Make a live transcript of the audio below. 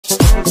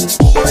Hi,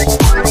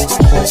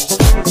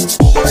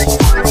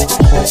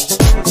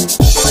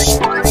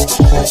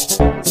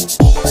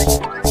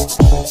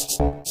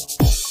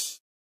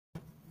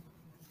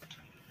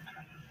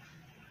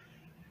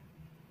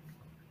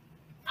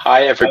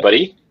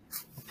 everybody.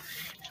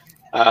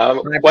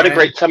 What a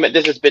great summit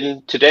this has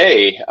been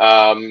today.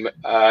 We're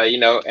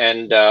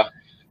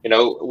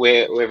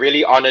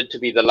really honored to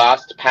be the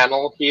last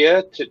panel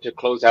here to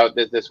close out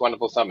this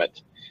wonderful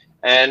summit.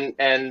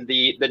 And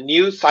the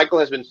news cycle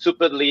has been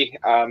superly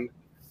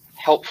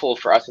helpful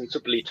for us and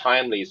superly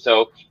timely.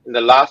 So in the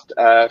last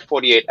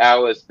 48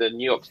 hours, the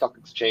New York Stock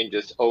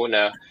Exchange's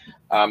owner,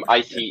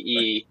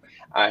 ICE,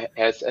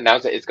 has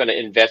announced that it's going to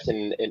invest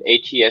in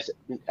ATS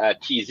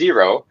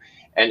T0,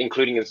 and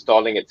including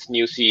installing its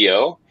new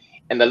CEO.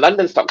 And the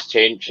London Stock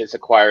Exchange is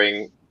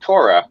acquiring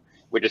Tora,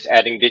 which is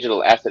adding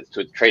digital assets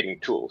to its trading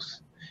tools.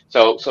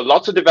 So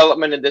lots of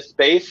development in this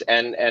space,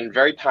 and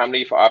very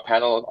timely for our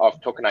panel of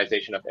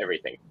tokenization of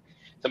everything.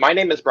 So my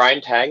name is Brian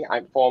Tang.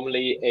 I'm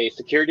formerly a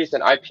securities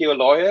and IPO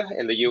lawyer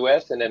in the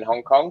US and in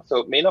Hong Kong. So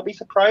it may not be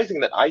surprising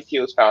that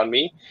ICOs found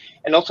me,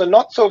 and also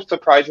not so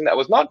surprising that I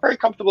was not very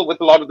comfortable with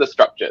a lot of the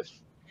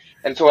structures.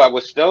 And so I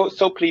was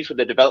so pleased with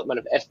the development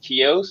of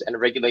STOs and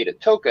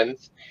regulated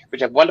tokens, which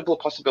have wonderful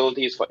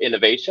possibilities for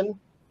innovation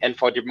and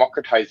for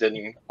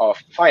democratizing of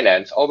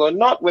finance, although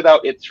not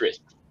without its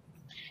risks.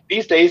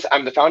 These days,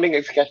 I'm the founding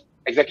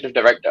executive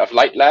director of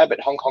LITE Lab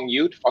at Hong Kong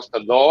U to foster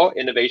law,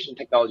 innovation,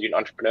 technology, and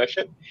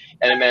entrepreneurship.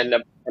 And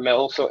I'm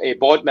also a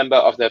board member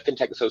of the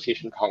FinTech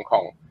Association of Hong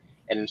Kong.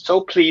 And I'm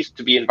so pleased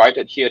to be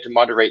invited here to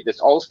moderate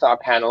this all-star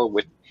panel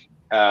with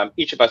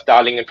each of us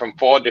dialing in from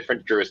 4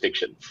 different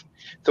jurisdictions.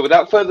 So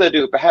without further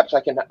ado, perhaps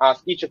I can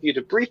ask each of you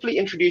to briefly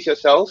introduce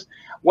yourselves,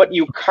 what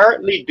you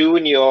currently do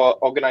in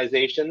your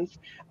organizations,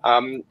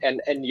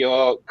 and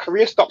your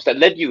career stops that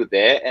led you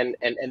there, and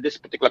this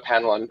particular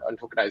panel on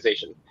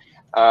tokenization.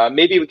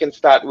 Maybe we can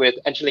start with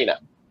Angelina.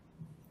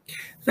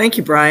 Thank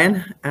you,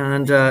 Brian.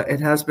 And it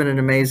has been an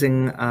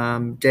amazing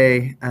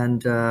day,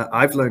 and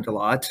I've learned a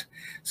lot.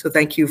 So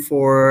thank you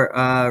for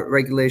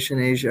Regulation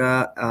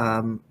Asia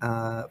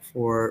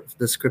for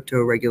this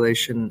crypto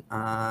regulation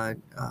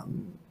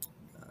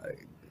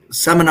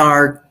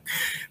seminar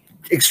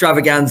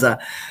extravaganza.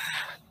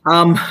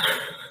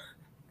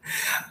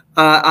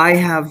 I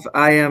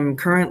am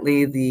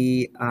currently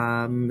the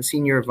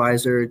senior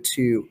advisor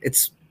to,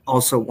 it's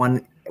also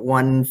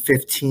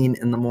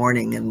 1:15 in the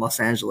morning in Los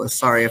Angeles.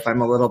 Sorry if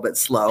I'm a little bit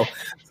slow,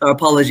 so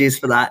apologies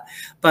for that.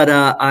 But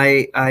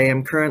I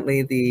am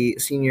currently the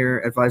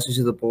senior advisor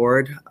to the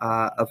board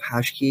of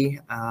HashKey,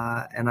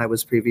 and I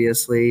was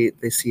previously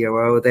the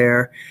COO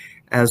there,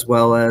 as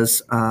well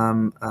as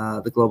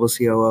the global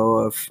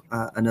COO of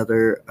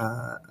another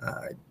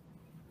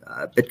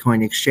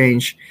Bitcoin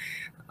exchange.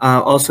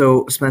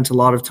 Also spent a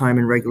lot of time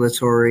in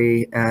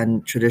regulatory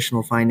and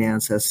traditional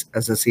finance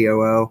as a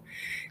COO.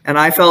 And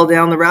I fell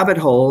down the rabbit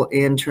hole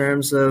in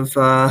terms of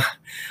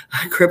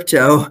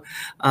crypto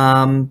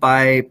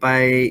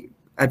by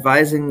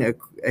advising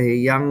a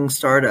young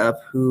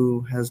startup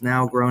who has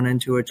now grown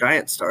into a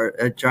giant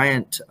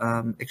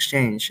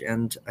exchange.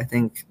 And I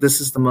think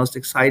this is the most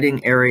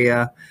exciting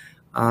area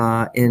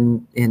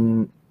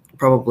in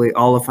probably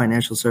all of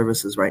financial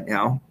services right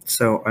now.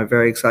 So I'm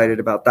very excited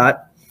about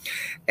that.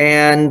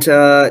 And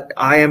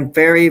I am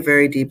very,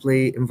 very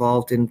deeply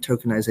involved in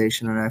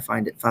tokenization, and I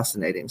find it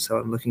fascinating. So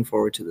I'm looking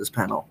forward to this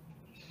panel.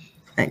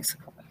 Thanks.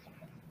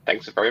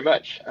 Thanks very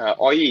much.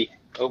 Oi,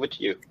 over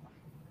to you.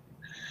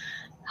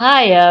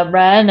 Hi,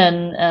 Brian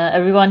and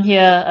everyone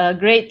here.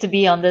 Great to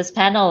be on this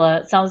panel.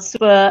 It sounds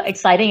super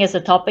exciting as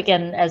a topic.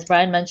 And as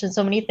Brian mentioned,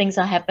 so many things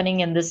are happening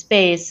in this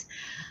space.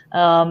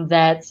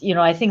 That,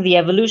 I think the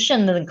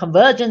evolution and the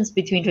convergence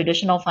between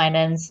traditional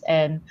finance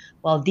and,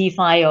 well,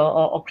 DeFi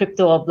or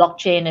crypto or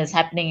blockchain is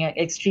happening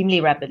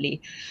extremely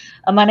rapidly.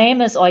 My name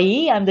is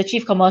Oi. I'm the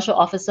Chief Commercial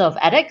Officer of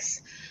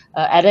ADDX.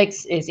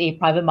 ADDX is a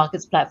private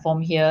markets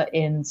platform here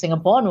in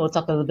Singapore, and we'll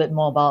talk a little bit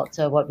more about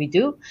what we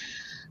do.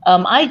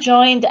 I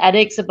joined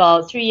ADDX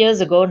about 3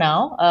 years ago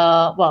now,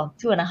 well,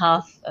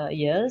 2.5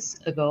 years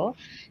ago.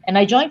 And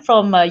I joined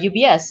from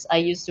UBS. I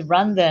used to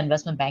run the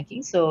investment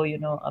banking. So,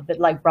 a bit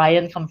like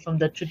Brian, come from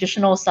the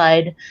traditional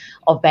side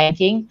of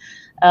banking.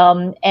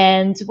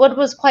 And what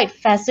was quite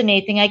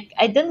fascinating,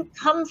 I didn't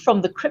come from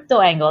the crypto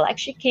angle, I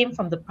actually came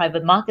from the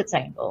private markets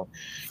angle,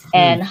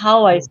 and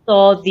how I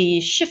saw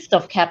the shift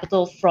of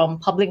capital from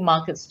public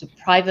markets to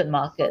private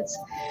markets,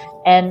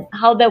 and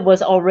how that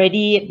was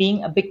already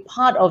being a big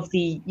part of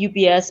the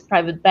UBS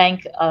private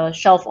bank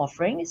shelf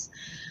offerings.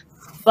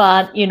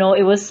 But,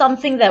 it was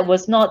something that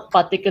was not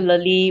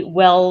particularly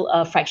well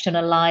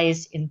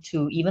fractionalized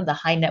into even the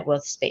high net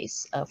worth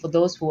space for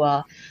those who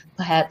are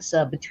perhaps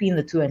between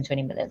the 2 and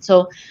 20 million.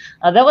 So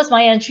that was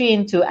my entry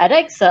into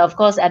ADDX. Of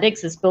course,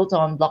 ADDX is built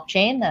on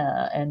blockchain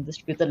and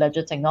distributed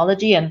ledger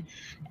technology. And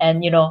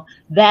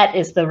that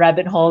is the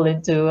rabbit hole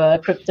into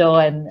crypto,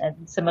 and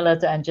similar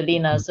to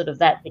Angelina, sort of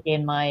that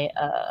became my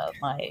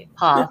my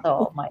path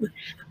or my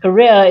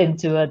career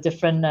into a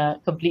different,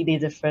 completely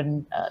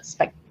different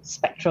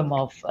spectrum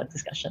of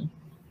discussion.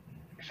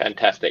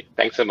 Fantastic.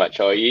 Thanks so much,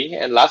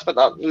 Oyi. And last but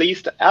not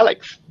least,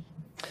 Alex.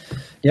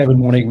 Yeah, good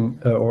morning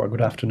or good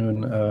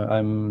afternoon.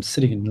 I'm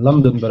sitting in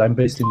London, but I'm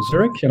based in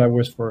Zurich, and I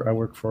work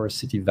for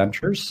Citi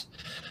Ventures.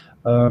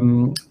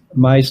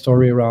 My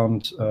story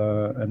around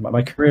and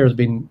my career has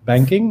been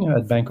banking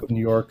at Bank of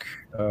New York,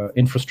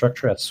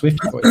 infrastructure at Swift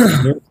for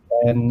 8 years,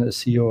 and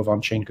CEO of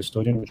On-Chain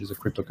Custodian, which is a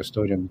crypto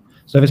custodian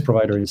service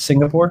provider in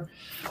Singapore.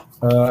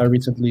 I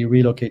recently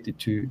relocated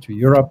to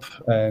Europe,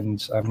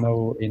 and I'm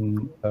now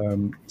in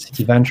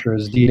Citi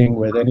Ventures dealing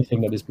with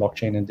anything that is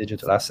blockchain and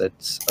digital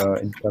assets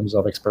in terms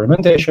of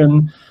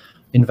experimentation,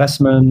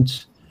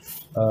 investment,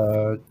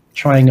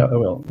 trying,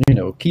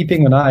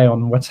 keeping an eye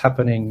on what's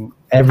happening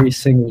every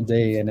single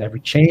day and every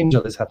change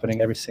that is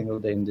happening every single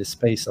day in this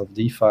space of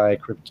DeFi,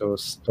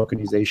 cryptos,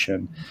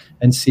 tokenization,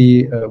 and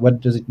see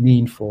what does it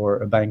mean for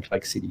a bank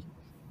like Citi.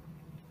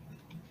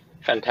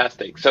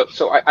 Fantastic. So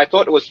I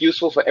thought it was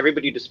useful for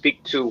everybody to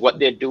speak to what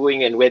they're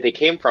doing and where they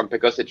came from,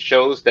 because it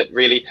shows that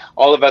really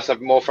all of us are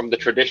more from the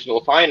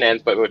traditional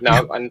finance, but we've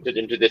now entered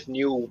into this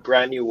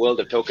brand new world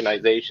of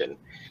tokenization.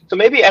 So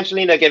maybe,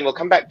 Angelina, again, we'll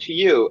come back to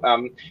you.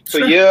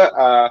 So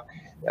sure.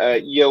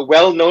 You're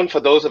well known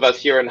for those of us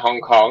here in Hong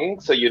Kong,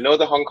 so you know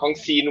the Hong Kong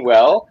scene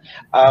well.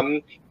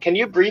 Can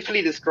you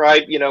briefly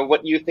describe,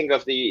 what you think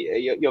of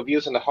your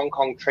views on the Hong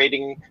Kong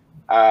trading,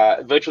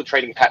 virtual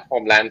trading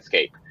platform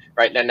landscape?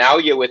 Right now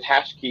you're with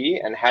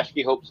HashKey, and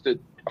HashKey hopes to,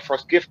 of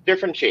course,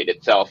 differentiate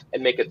itself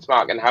and make it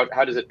smart. And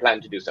how does it plan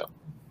to do so?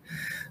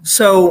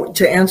 So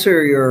to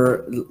answer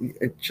your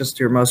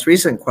most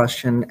recent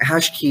question,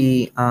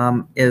 HashKey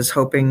is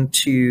hoping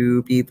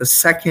to be the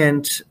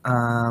second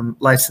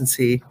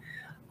licensee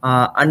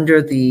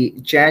under the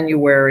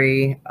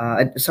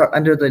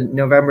under the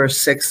November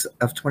 6th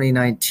of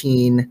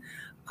 2019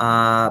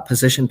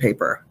 position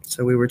paper.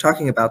 So we were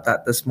talking about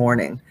that this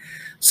morning.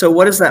 So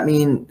what does that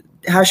mean?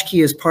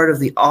 HashKey is part of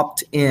the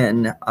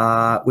opt-in,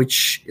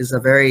 which is a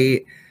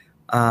very,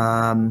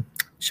 shall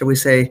we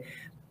say,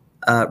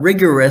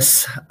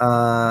 rigorous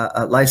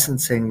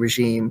licensing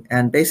regime.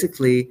 And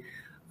basically,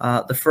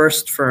 the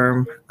first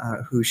firm,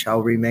 who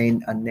shall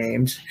remain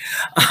unnamed,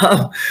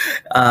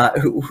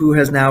 who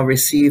has now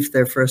received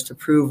their first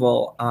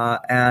approval,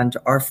 and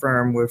our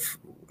firm,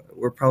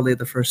 we're probably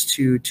the first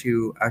two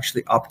to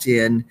actually opt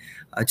in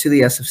to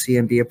the SFC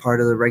and be a part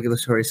of the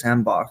regulatory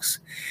sandbox.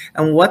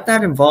 And what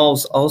that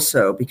involves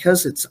also,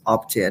 because it's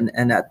opt-in,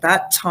 and at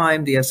that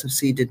time the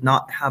SFC did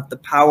not have the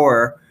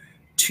power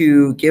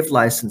to give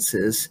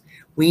licenses,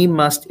 we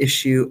must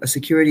issue a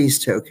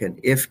securities token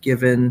if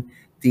given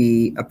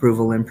the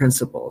approval in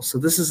principle. So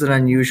this is an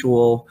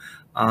unusual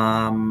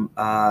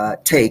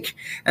take.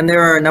 And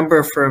there are a number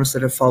of firms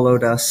that have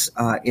followed us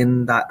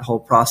in that whole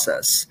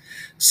process.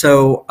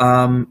 So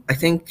I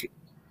think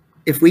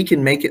if we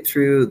can make it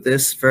through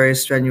this very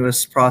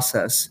strenuous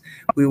process,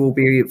 we will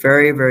be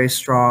very, very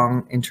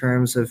strong in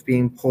terms of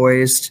being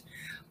poised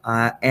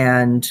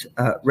and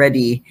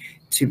ready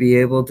to be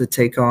able to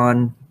take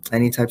on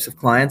any types of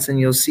clients. And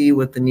you'll see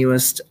with the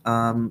newest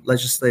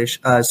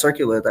legislation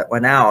circular that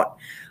went out,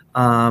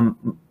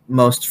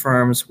 most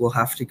firms will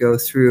have to go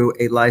through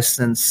a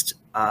licensed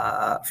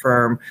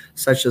firm,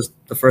 such as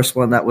the first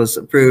one that was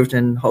approved,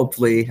 and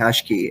hopefully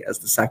HashKey as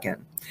the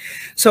second.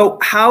 So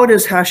how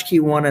does HashKey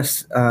want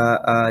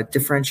to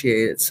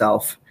differentiate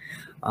itself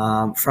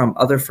from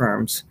other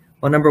firms?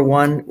 Well, number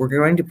one, we're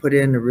going to put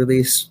in a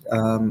really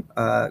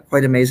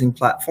quite amazing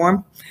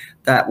platform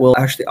that will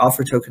actually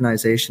offer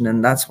tokenization.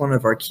 And that's one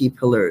of our key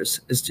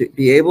pillars, is to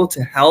be able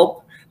to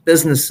help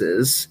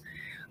businesses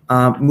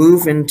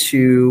move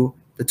into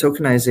the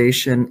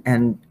tokenization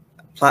and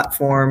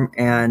platform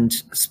and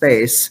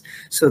space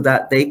so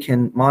that they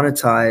can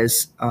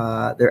monetize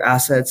their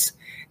assets,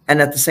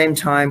 and at the same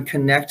time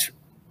connect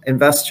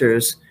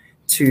investors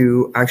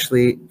to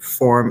actually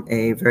form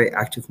a very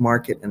active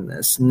market in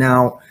this.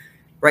 Now,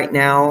 right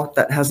now,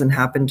 that hasn't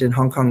happened in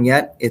Hong Kong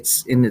yet.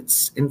 It's in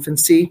its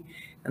infancy,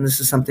 and this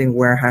is something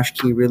where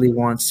HashKey really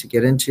wants to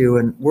get into.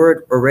 And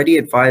we're already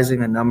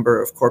advising a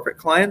number of corporate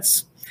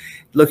clients,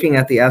 looking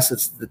at the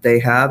assets that they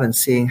have and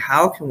seeing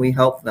how can we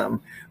help them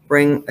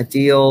bring a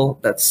deal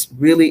that's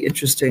really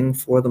interesting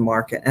for the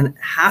market. And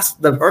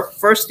the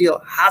first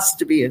deal has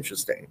to be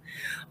interesting,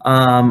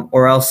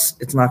 or else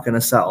it's not going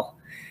to sell.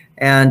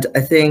 And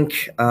I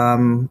think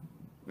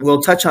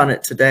we'll touch on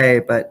it today,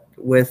 but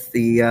with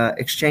the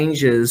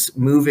exchanges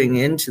moving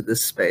into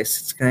this space,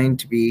 it's going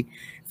to be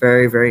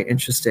very, very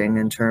interesting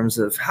in terms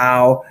of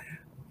how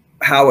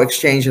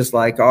exchanges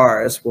like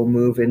ours will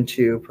move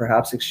into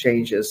perhaps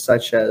exchanges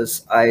such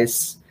as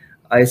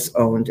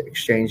ICE-owned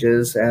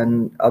exchanges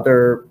and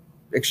other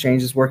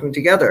exchanges working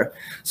together.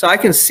 So I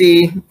can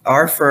see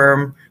our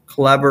firm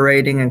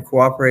collaborating and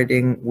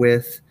cooperating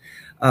with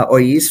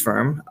Oyi's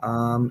firm,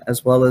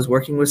 as well as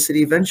working with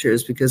Citi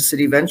Ventures, because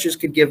Citi Ventures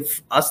could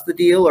give us the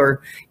deal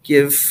or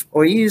give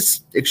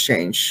Oyi's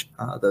exchange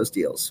those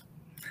deals.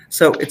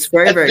 So it's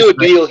very, Let's do a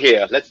deal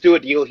here. Let's do a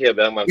deal here,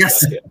 Belmont.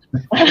 Yes.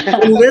 I'm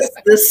a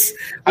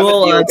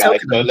deal guy,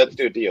 so let's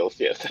do deals.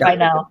 Yes. Right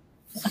now.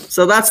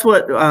 So that's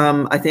what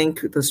I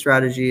think the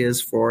strategy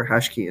is for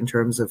HashKey in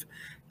terms of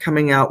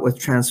coming out with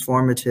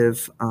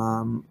transformative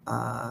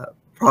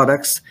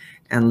products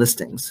and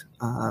listings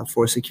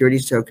for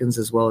securities tokens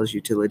as well as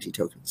utility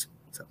tokens.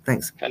 So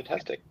thanks.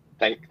 Fantastic.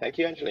 Thank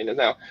you, Angelina.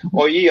 Now,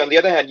 Oyi, on the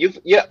other hand,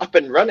 you're up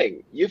and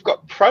running. You've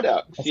got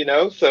products, you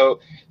know,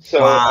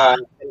 Wow.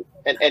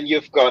 And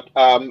you've got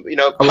you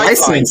know, A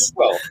license.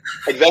 Well,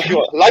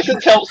 exactly.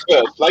 License helps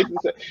first.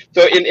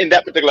 So in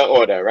that particular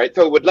order, right?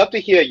 So would love to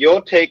hear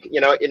your take,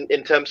 you know,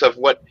 in terms of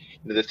what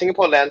the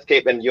Singapore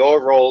landscape and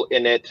your role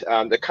in it,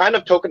 the kind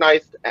of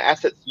tokenized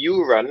assets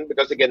you run,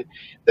 because again,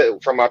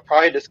 from our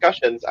prior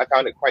discussions, I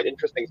found it quite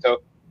interesting.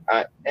 So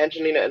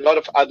Angelina and a lot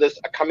of others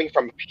are coming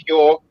from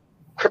pure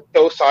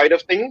crypto side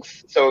of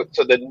things. So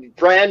the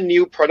brand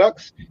new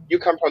products, you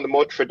come from the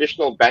more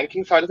traditional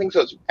banking side of things.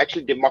 So it's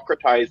actually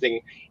democratizing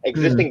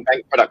existing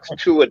bank products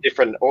to a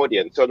different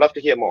audience. So I'd love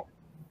to hear more.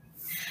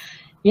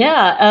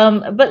 Yeah,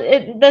 but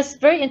there's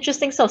very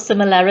interesting sort of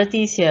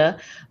similarities here.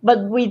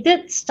 But we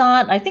did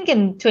start, I think,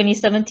 in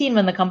 2017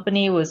 when the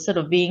company was sort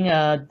of being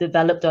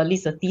developed, or at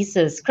least a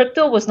thesis.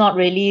 Crypto was not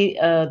really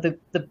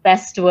the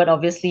best word,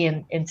 obviously,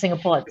 in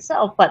Singapore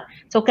itself, but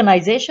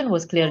tokenization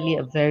was clearly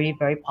a very,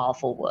 very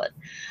powerful word.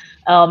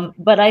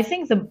 But I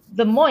think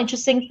the more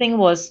interesting thing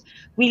was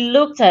we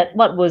looked at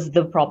what was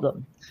the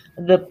problem.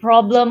 The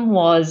problem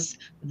was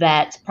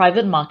that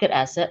private market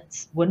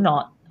assets were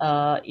not,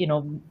 you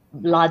know,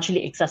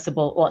 largely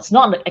accessible, or it's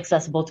not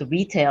accessible to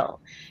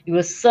retail. It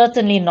was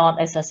certainly not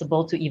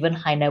accessible to even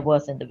high net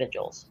worth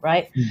individuals,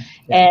 right?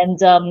 Yeah.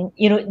 And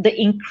you know, the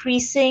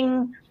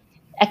increasing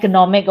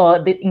economic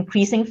or the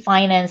increasing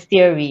finance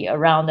theory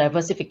around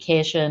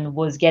diversification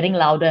was getting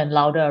louder and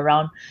louder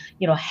around,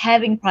 you know,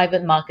 having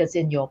private markets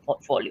in your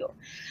portfolio.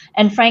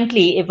 And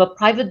frankly, if a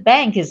private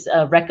bank is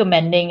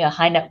recommending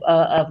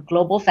a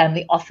global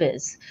family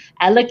office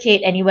allocate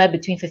anywhere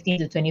between 15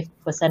 to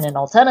 20% in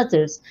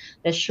alternatives,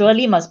 there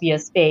surely must be a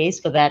space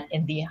for that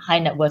in the high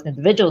net worth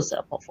individuals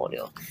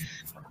portfolio.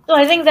 So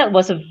I think that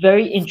was a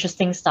very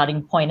interesting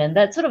starting point, and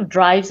that sort of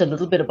drives a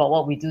little bit about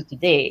what we do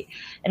today.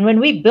 And when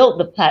we built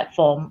the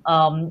platform,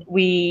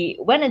 we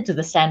went into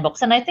the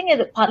sandbox, and I think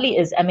it partly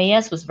is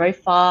MAS was very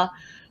far,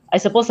 I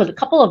suppose, a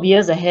couple of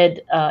years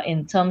ahead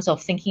in terms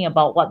of thinking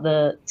about what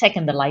the tech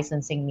and the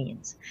licensing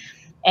means.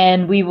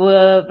 And we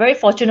were very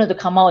fortunate to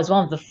come out as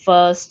one of the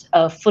first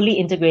fully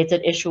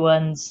integrated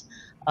issuance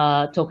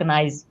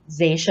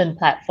tokenization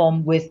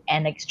platform with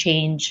an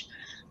exchange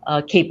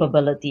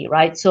capability,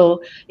 right?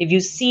 So if you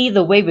see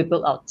the way we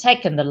built our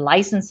tech and the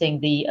licensing,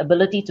 the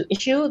ability to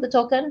issue the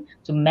token,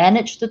 to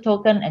manage the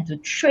token, and to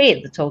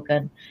trade the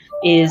token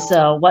is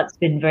what's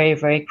been very,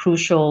 very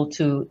crucial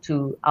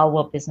to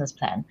our business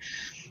plan.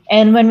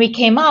 And when we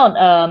came out,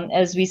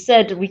 as we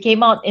said, we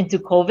came out into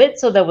COVID,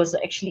 so that was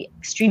actually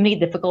extremely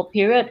difficult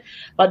period.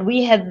 But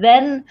we had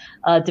then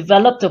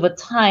developed over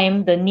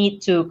time the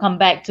need to come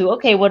back to,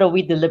 okay, what are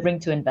we delivering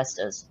to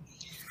investors?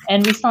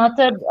 And we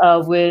started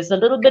with a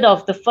little bit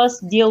of, the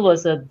first deal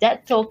was a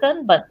debt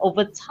token, but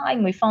over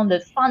time we found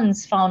that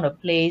funds found a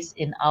place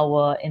in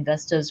our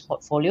investors'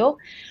 portfolio.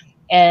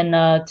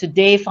 And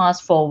today,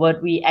 fast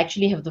forward, we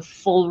actually have the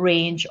full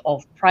range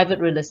of private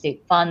real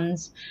estate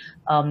funds,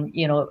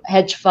 you know,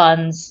 hedge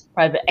funds,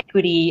 private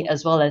equity,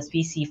 as well as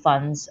VC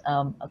funds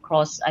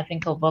across, I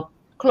think, over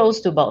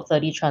close to about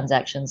 30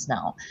 transactions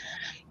now.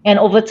 And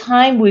over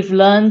time, we've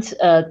learned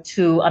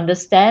to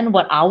understand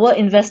what our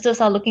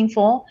investors are looking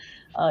for,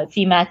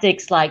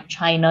 thematics like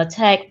China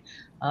tech,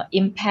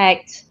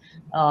 impact,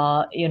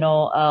 you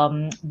know,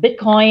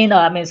 Bitcoin,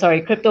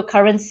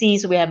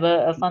 cryptocurrencies. We have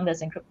a fund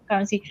that's in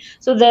cryptocurrency.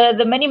 So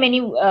the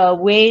many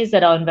ways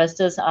that our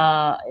investors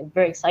are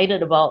very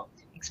excited about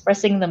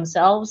expressing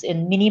themselves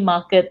in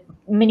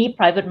mini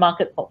private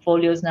market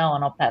portfolios now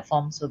on our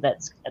platform. So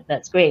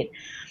that's great.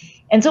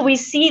 And so we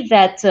see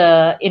that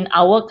in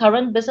our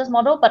current business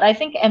model, but I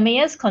think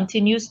MAS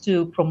continues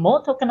to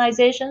promote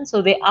tokenization.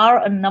 So there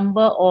are a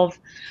number of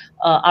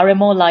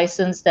RMO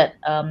license that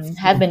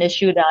have been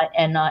issued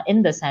and are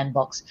in the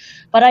sandbox.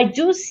 But I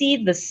do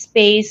see the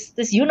space,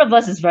 this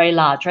universe is very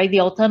large, right? The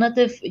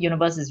alternative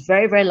universe is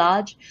very, very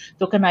large.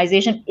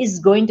 Tokenization is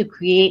going to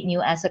create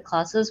new asset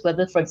classes,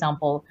 whether, for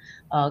example,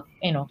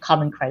 you know,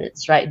 carbon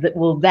credits, right?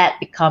 Will that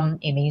become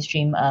a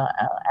mainstream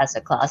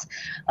asset class?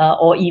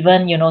 Or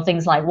even, you know,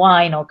 things like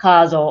wine or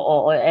cars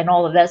or and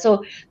all of that.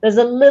 So there's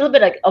a little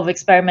bit of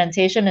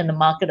experimentation in the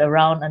market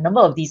around a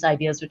number of these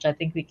ideas, which I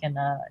think we can,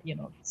 you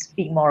know,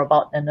 speak more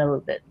about in a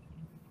little bit.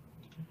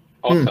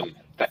 Awesome.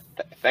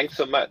 Thanks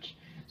so much.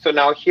 So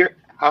now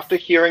after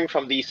hearing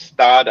from these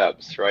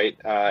startups, right,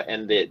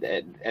 and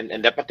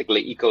that particular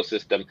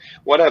ecosystem,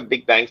 what are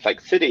big banks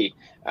like Citi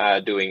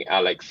doing,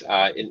 Alex,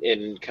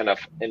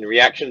 in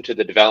reaction to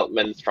the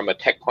developments from a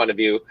tech point of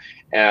view,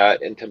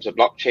 in terms of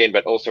blockchain,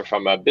 but also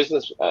from a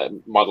business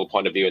model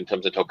point of view in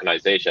terms of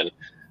tokenization?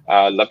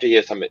 Love to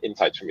hear some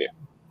insights from you.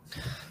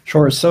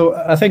 Sure. So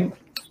I think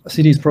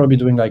Citi is probably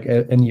doing like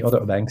any other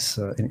banks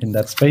in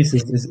that space,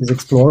 is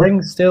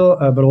exploring still,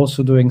 but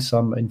also doing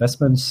some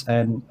investments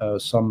and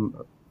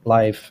some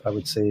live, I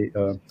would say,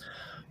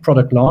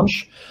 product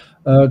launch.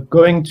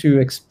 Going to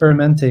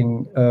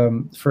experimenting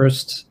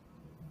first,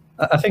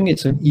 I think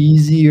it's an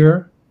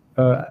easier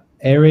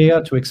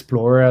area to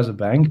explore as a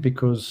bank,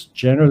 because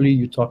generally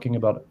you're talking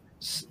about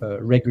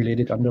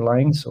regulated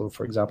underlying. So,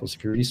 for example,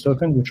 securities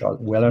tokens, which are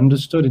well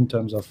understood in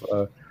terms of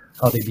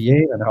how they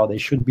behave and how they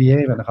should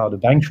behave and how the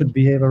bank should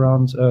behave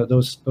around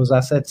those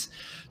assets.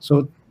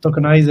 So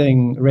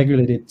tokenizing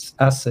regulated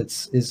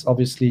assets is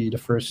obviously the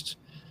first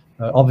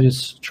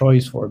obvious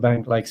choice for a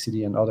bank like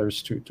Citi and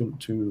others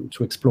to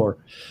explore.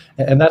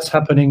 And that's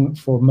happening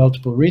for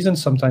multiple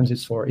reasons. Sometimes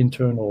it's for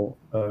internal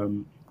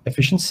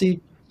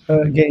efficiency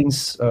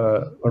gains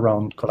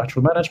around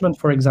collateral management,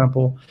 for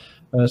example.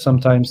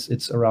 Sometimes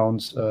it's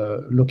around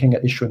looking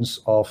at issuance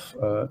of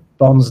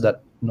bonds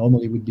that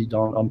normally would be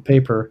done on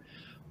paper,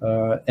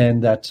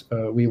 and that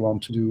we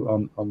want to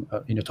do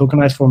in a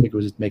tokenized form,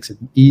 because it makes it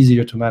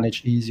easier to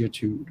manage, easier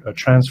to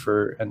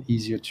transfer, and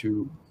easier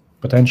to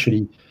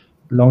potentially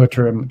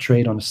longer-term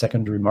trade on the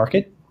secondary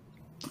market.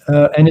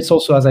 And it's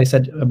also, as I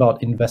said,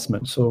 about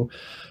investment. So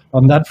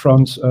on that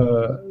front,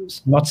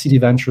 not Citi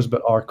Ventures,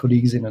 but our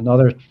colleagues in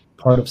another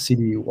part of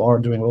Citi who are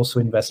doing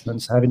also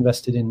investments, have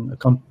invested in a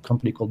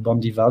company called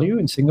Bondi Value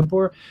in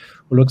Singapore,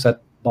 who looks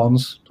at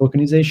bonds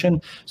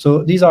tokenization.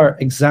 So these are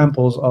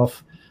examples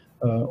of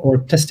or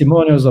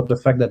testimonials of the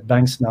fact that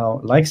banks now,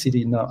 like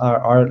Citi, now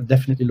are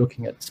definitely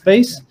looking at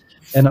space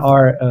and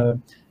are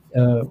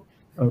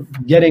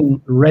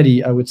getting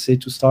ready, I would say,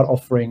 to start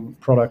offering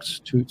products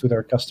to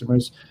their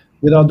customers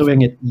without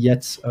doing it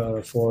yet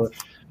for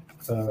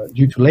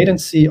due to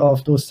latency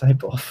of those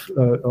type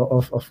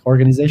of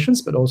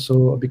organizations, but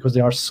also because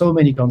there are so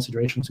many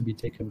considerations to be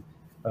taken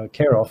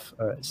care of,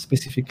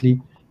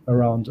 specifically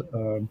around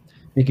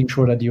making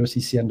sure that the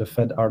OCC and the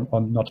Fed are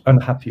not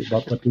unhappy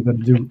about what we're going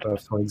to do,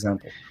 for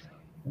example.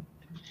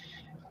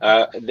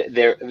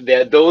 There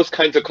are those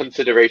kinds of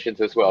considerations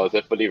as well as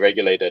a fully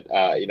regulated,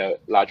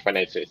 large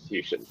financial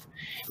institution.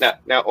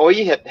 Now,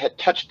 Oyi had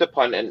touched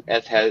upon, and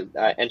as has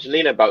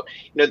Angelina, about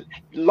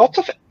lots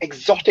of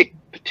exotic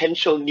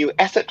potential new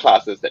asset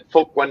classes that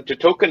folk want to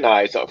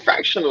tokenize or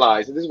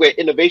fractionalize. And this is where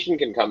innovation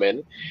can come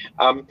in.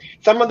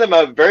 Some of them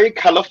are very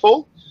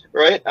colorful,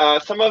 right?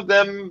 Some of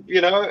them,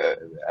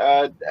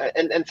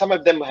 and some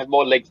of them have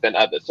more legs than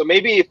others. So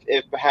maybe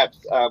if perhaps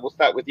we'll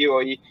start with you,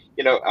 Oyi.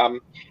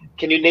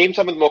 Can you name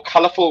some of the more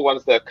colorful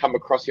ones that come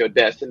across your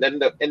desk, and then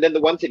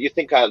the ones that you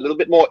think are a little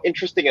bit more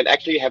interesting and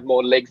actually have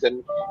more legs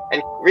and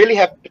really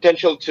have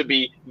potential to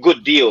be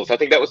good deals? I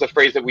think that was a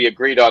phrase that we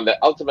agreed on, that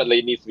ultimately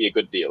it needs to be a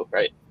good deal,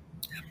 right?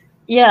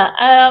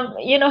 Yeah,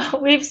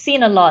 we've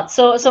seen a lot.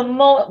 So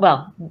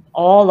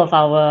all of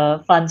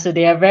our funds, so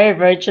they are very,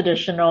 very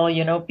traditional,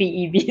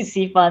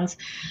 PEVC funds.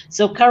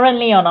 So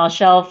currently on our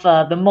shelf,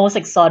 the most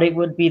exotic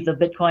would be the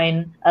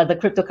Bitcoin, the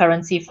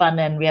cryptocurrency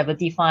fund, and we have a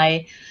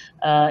DeFi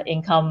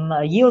income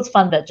yield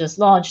fund that just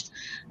launched.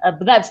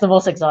 But that's the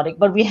most exotic.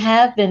 But we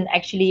have been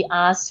actually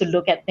asked to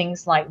look at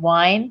things like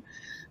wine,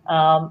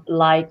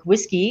 like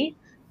whiskey,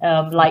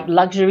 like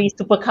luxury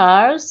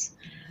supercars,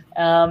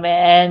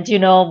 and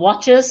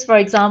watches, for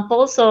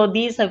example. So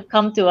these have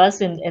come to us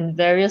in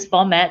various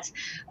formats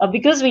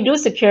because we do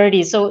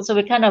security. So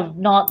we're kind of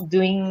not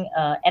doing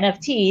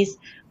NFTs.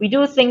 We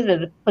do things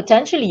that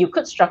potentially you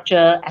could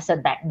structure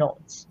asset-backed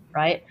notes,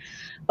 right?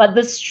 But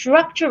the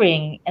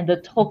structuring and the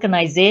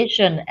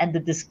tokenization and the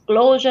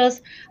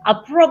disclosures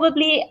are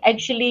probably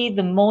actually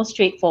the most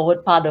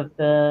straightforward part of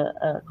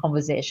the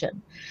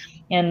conversation.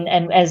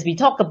 And as we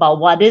talk about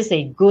what is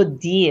a good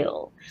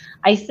deal,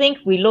 I think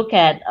we look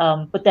at,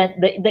 but then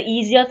the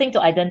easier thing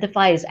to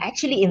identify is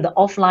actually in the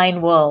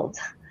offline world,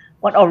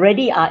 what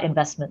already are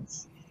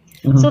investments.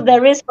 Mm-hmm. So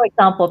there is, for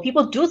example,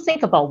 people do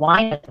think about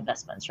wine as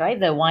investments, right?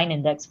 There are wine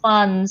index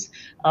funds.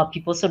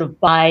 People sort of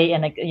buy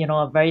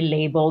a very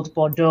labeled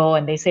Bordeaux,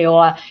 and they say, oh,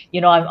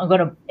 I'm going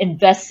to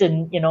invest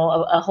in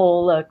a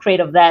whole crate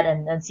of that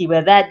and see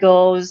where that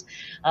goes,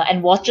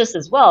 and watches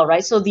as well,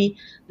 right? So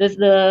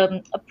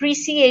the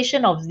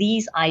appreciation of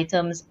these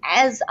items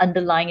as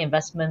underlying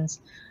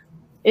investments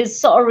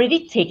is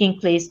already taking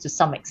place to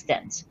some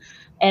extent.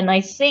 And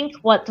I think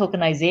what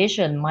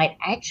tokenization might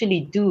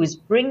actually do is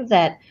bring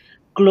that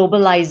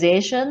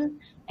globalization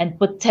and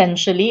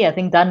potentially, I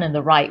think done in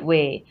the right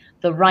way,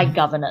 the right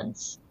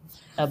governance.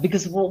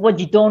 Because what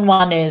you don't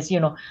want is, you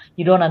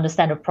don't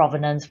understand the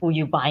provenance, who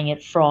you're buying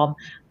it from,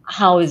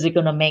 how is it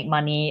going to make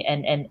money,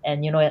 and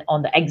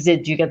on the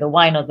exit, do you get the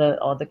wine or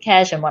the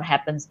cash, and what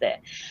happens there?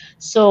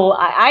 So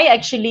I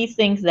actually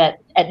think that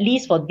at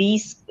least for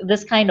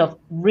this kind of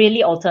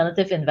really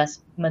alternative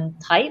investment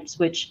types,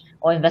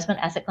 or investment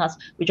asset class,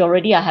 which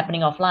already are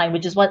happening offline,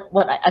 which is what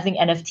I think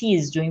NFT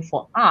is doing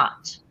for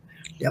art.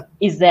 Yep.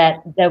 Is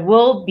that there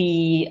will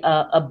be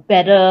a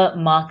better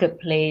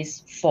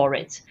marketplace for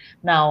it.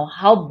 Now,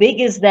 how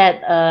big is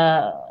that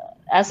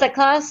asset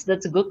class?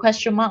 That's a good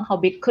question mark. How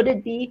big could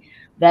it be?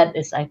 That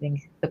is, I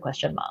think, the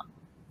question mark.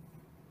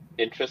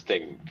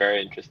 Interesting,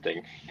 very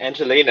interesting.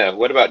 Angelina,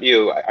 what about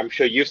you? I'm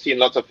sure you've seen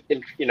lots of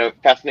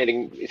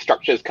fascinating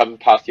structures come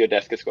past your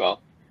desk as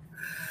well.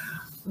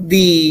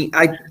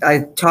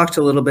 I talked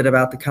a little bit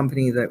about the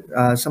company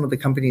that some of the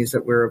companies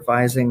that we're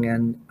advising,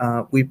 and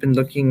we've been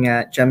looking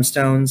at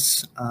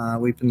gemstones,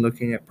 we've been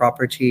looking at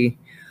property,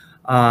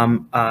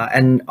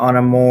 and on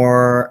a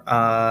more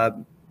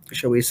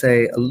shall we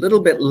say a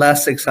little bit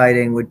less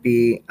exciting would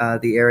be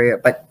the area,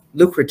 but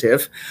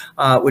lucrative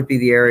would be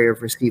the area of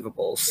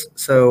receivables.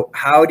 So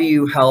how do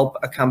you help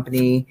a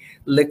company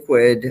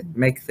liquid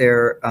make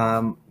their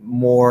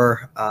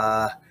more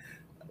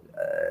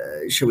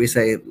should we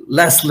say,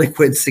 less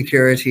liquid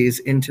securities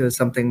into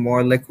something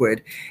more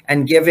liquid,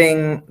 and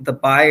giving the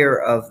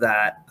buyer of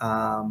that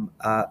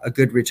a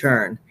good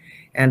return.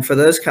 And for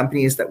those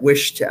companies that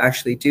wish to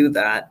actually do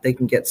that, they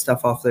can get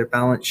stuff off their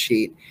balance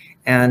sheet.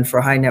 And for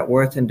high net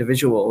worth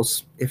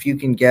individuals, if you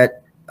can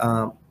get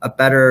a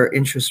better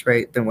interest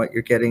rate than what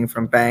you're getting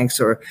from banks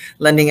or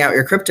lending out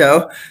your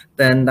crypto,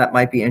 then that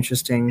might be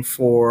interesting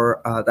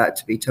for that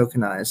to be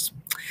tokenized.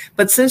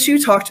 But since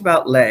you talked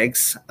about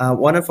legs,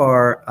 one of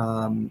our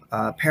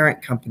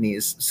parent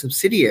companies,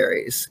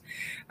 subsidiaries,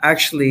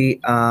 actually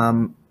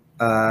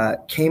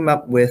came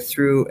up with,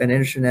 through an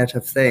Internet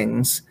of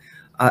Things,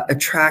 a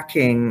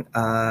tracking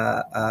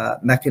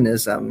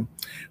mechanism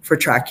for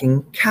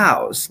tracking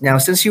cows. Now,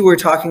 since you were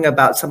talking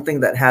about something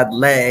that had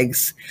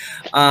legs,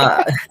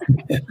 sorry.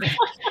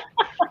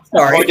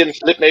 I didn't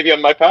slip maybe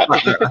on my part.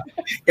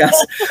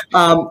 Yes.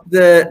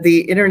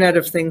 The Internet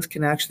of Things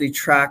can actually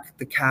track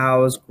the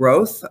cow's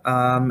growth.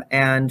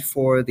 And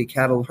for the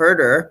cattle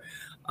herder,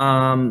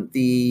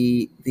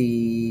 the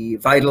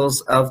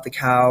vitals of the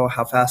cow,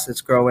 how fast it's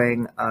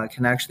growing,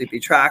 can actually be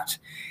tracked.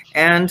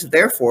 And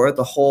therefore,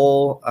 the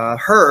whole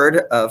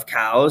herd of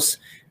cows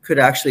could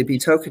actually be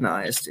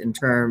tokenized in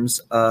terms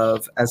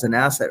of as an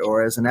asset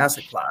or as an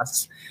asset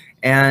class.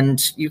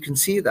 And you can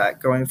see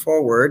that going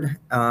forward.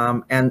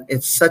 And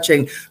it's such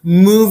a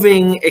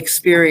moving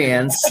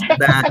experience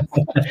that...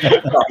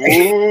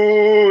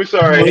 Ooh,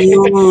 sorry.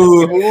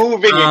 Ooh,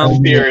 moving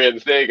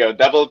experience. There you go.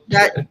 Double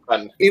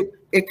fun.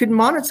 It could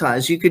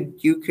monetize. You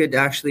could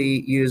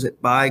actually use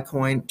it, buy,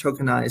 coin,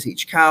 tokenize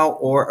each cow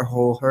or a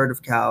whole herd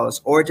of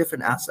cows or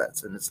different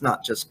assets. And it's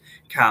not just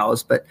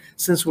cows, but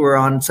since we're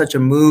on such a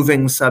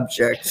moving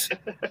subject,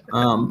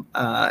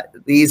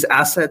 these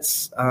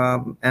assets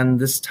and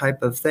this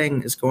type of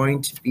thing is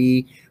going to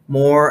be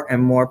more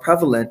and more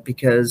prevalent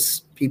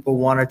because people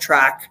want to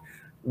track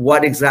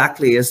what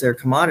exactly is their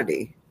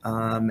commodity.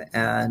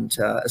 And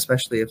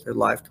especially if they're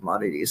live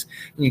commodities.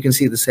 And you can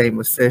see the same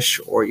with fish,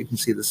 or you can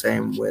see the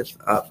same with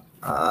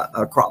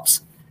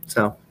crops.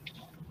 So,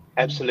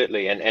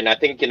 absolutely, and I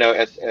think, you know,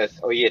 as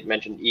Oyi had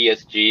mentioned,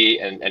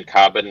 ESG and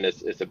carbon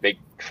is a big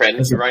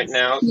trend right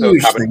now. So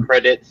carbon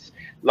credits,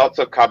 lots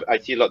of carbon. I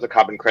see lots of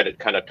carbon credit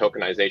kind of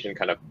tokenization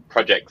kind of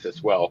projects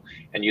as well,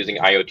 and using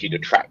IoT to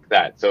track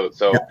that. So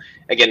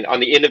again, on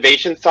the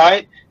innovation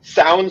side,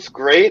 sounds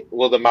great.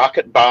 Will the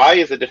market buy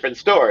is a different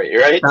story,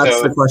 right?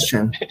 That's the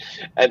question.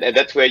 And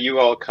that's where you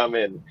all come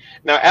in.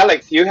 Now,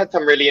 Alex, you had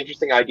some really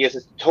interesting ideas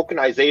as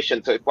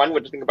tokenization. So if one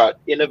were to think about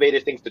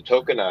innovative things to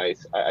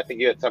tokenize, I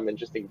think you had some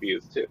interesting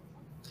views too.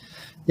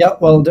 Yeah,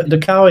 well, the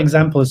cow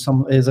example is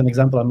an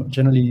example I'm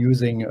generally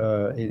using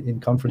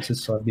in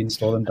conferences, so I've been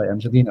stolen by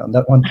Angelina on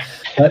that one.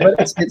 But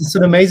it's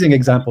an amazing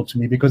example to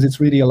me because it's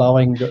really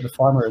allowing the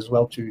farmer as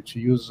well to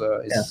use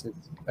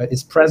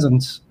his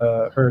present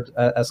herd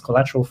as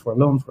collateral for a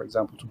loan, for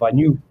example, to buy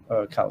new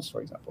cows, for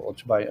example, or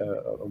to buy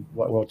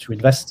or to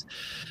invest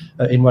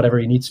in whatever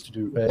he needs to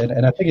do.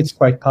 And I think it's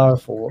quite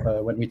powerful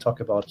when we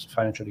talk about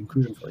financial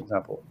inclusion, for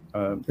example,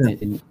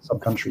 in some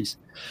countries.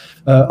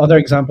 Other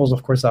examples,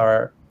 of course,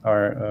 are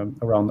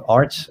around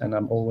art, and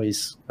I'm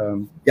always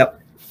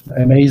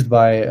amazed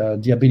by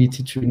the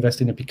ability to invest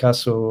in a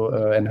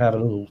Picasso and have a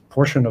little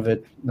portion of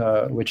it,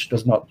 which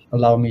does not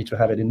allow me to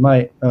have it in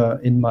my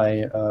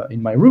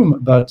room,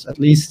 but at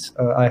least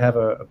I have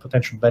a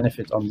potential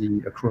benefit on the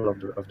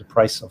accrual of the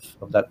price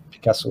of that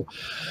Picasso.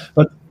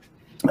 But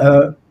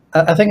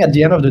I think at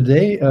the end of the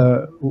day,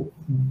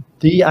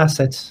 the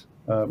asset,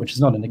 which is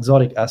not an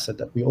exotic asset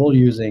that we're all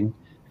using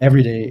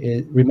every day,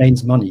 it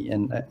remains money,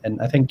 and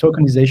I think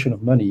tokenization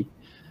of money,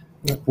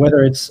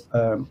 whether it's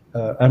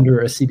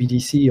under a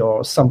CBDC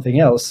or something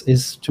else,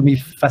 is to me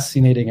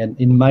fascinating, and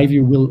in my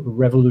view will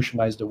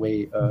revolutionize the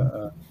way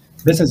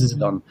business is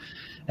done.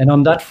 And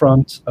on that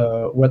front,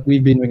 what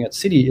we've been doing at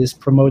Citi is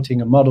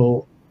promoting a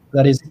model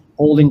that is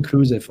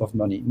all-inclusive of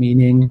money,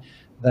 meaning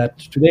that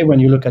today when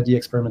you look at the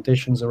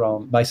experimentations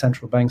by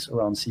central banks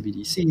around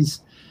CBDCs,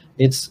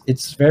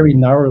 it's very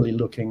narrowly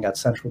looking at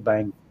central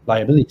bank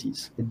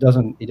liabilities.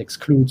 It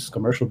excludes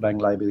commercial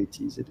bank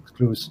liabilities. It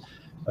excludes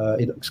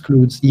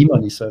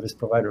e-money service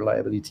provider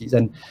liabilities,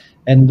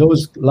 and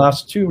those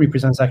last two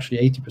represents actually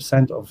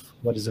 80% of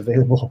what is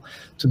available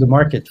to the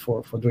market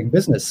for doing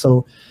business.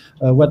 So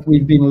what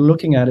we've been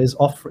looking at is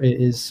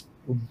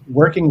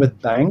working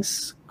with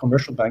banks,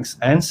 commercial banks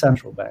and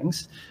central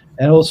banks,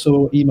 and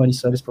also e-money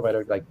service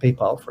providers like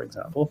PayPal, for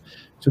example,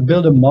 to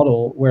build a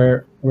model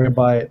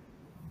whereby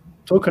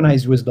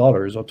tokenized US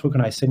dollars or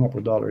tokenized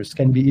Singapore dollars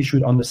can be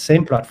issued on the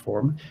same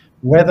platform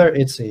whether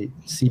it's a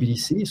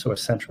CBDC, so a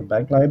central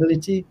bank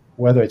liability,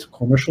 whether it's a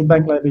commercial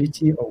bank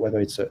liability, or whether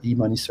it's an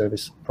e-money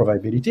service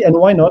providability, and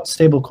why not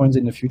stable coins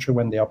in the future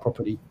when they are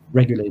properly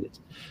regulated.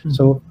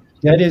 So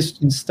the idea is,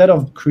 instead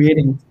of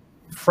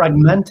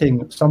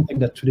fragmenting something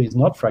that today is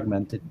not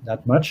fragmented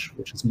that much,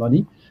 which is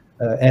money,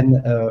 and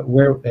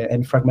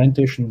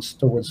fragmentations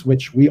towards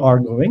which we are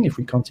going if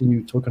we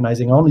continue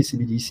tokenizing only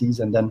CBDCs,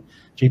 and then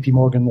JP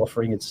Morgan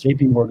offering its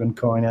JP Morgan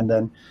coin, and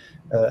then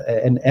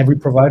and every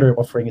provider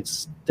offering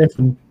its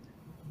different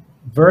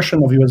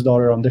version of US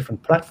dollar on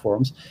different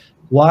platforms.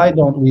 Why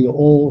don't we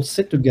all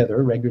sit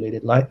together,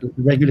 regulated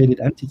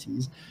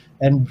entities,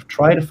 and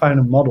try to find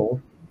a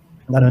model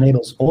that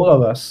enables all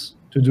of us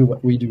to do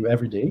what we do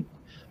every day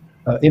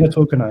in a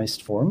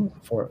tokenized form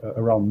for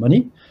around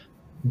money,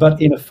 but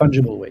in a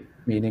fungible way,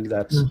 meaning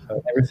that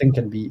everything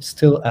can be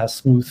still as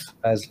smooth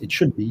as it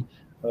should be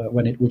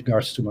when it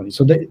regards to money.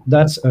 So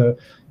that's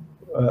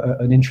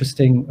an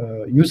interesting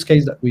use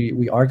case that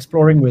we are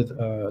exploring with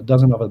a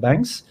dozen other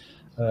banks,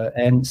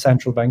 and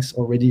central banks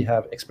already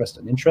have expressed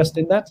an interest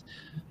in that.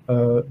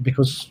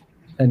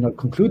 And I'll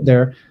conclude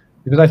there,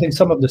 because I think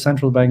some of the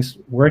central banks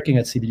working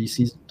at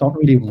CBDCs don't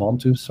really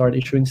want to start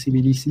issuing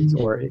CBDCs,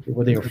 or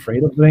they're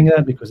afraid of doing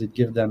that because it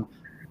gives them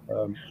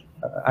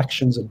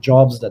actions and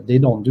jobs that they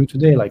don't do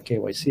today, like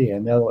KYC,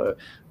 AML.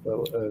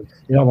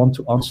 I want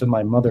to answer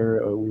my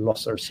mother who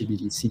lost her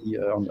CBDC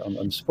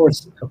on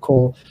sports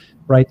call,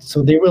 right?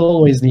 So they will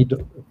always need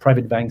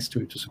private banks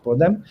to support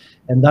them,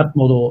 and that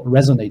model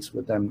resonates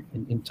with them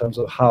in terms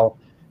of how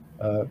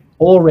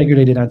all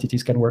regulated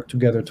entities can work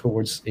together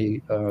towards a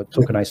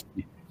tokenized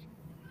money.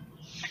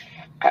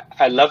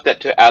 I love that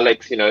to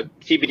Alex.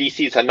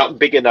 CBDCs are not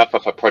big enough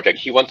of a project.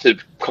 He wants to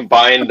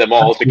combine them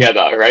all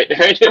together, right?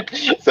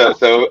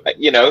 So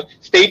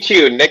stay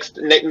tuned.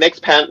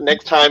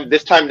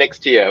 This time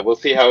next year, we'll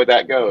see how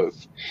that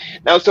goes.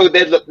 Now,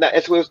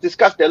 as we've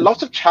discussed, there are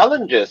lots of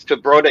challenges to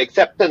broader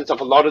acceptance of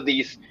a lot of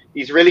these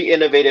really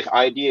innovative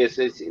ideas,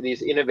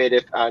 these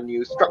innovative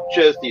new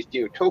structures, these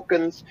new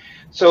tokens.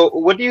 So,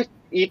 what do you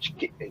each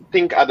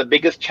think are the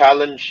biggest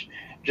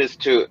challenges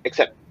to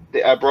accept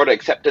the broader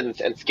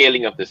acceptance and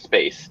scaling of this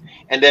space?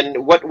 And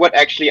then what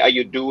actually are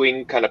you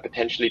doing kind of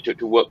potentially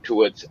to work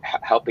towards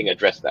helping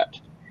address that?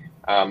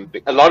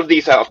 A lot of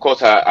these are, of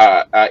course,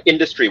 are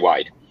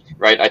industry-wide,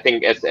 right? I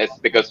think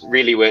because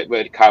really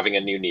we're carving a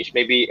new niche.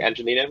 Maybe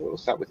Angelina, we'll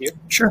start with you.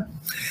 Sure.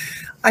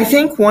 I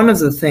think one of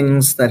the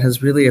things that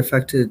has really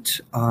affected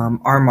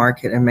our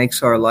market and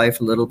makes our life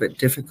a little bit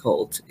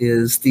difficult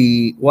is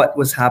what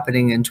was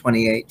happening in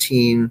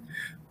 2018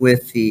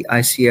 with the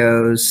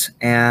ICOs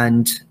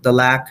and the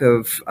lack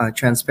of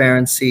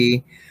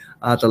transparency,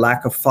 the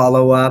lack of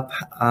follow-up,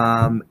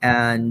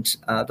 and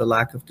the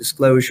lack of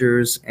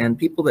disclosures, and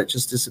people that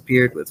just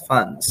disappeared with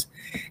funds.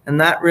 And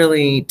that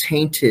really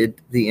tainted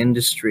the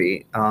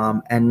industry.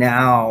 And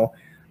now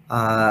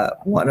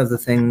one of the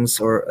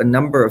things, or a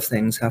number of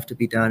things, have to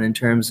be done in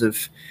terms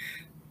of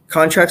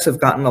contracts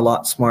have gotten a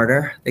lot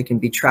smarter. They can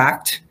be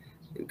tracked.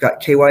 We've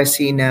got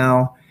KYC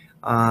now.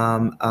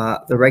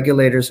 The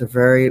regulators are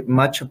very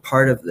much a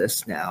part of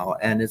this now,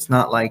 and it's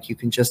not like you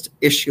can just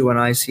issue an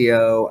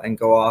ICO and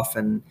go off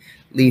and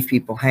leave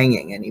people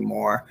hanging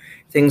anymore.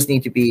 Things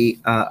need to be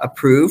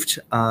approved,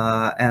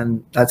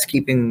 and that's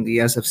keeping the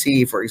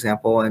SFC, for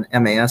example, and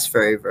MAS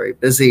very, very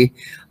busy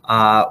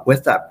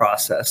with that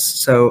process.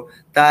 So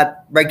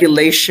that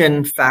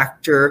regulation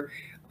factor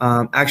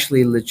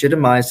actually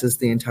legitimizes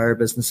the entire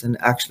business and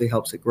actually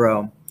helps it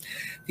grow.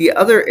 The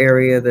other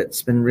area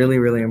that's been really,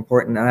 really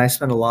important, and I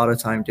spend a lot of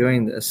time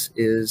doing this,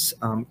 is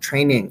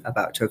training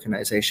about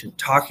tokenization,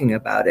 talking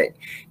about it,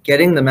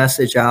 getting the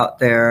message out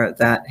there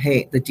that,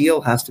 hey, the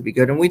deal has to be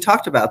good. And we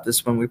talked about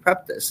this when we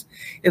prepped this.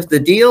 If the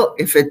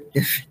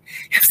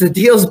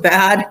deal's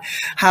bad,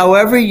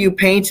 however you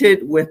paint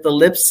it with the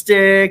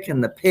lipstick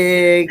and the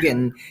pig,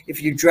 and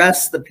if you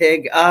dress the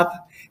pig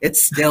up,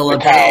 it's still a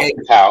pig.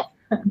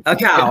 A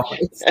cow.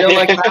 It's still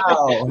a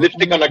cow.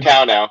 Lipstick on a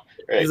cow now.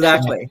 Right.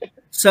 Exactly.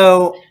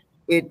 So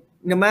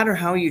no matter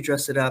how you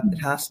dress it up, it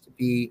has to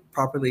be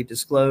properly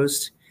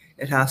disclosed.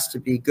 It has to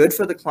be good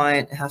for the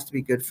client. It has to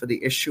be good for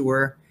the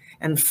issuer.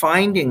 And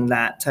finding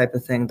that type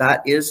of thing,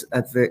 that is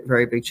a very,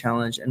 very big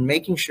challenge. And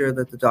making sure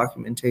that the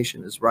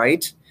documentation is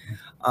right,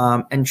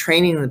 and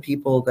training the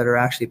people that are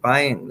actually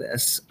buying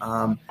this,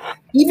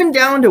 even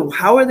down to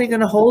how are they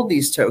going to hold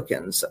these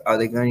tokens? Are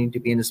they going to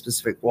be in a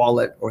specific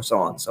wallet, or so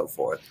on and so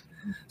forth?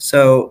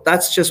 So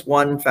that's just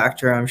one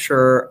factor. I'm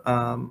sure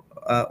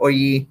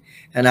Oyi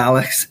and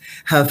Alex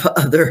have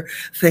other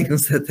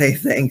things that they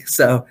think.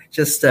 So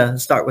just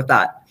start with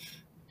that.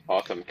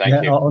 Awesome.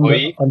 Thank you.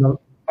 Oyi?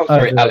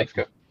 Sorry, Alex,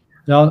 go.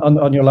 Now,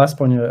 on your last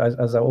point,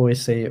 as I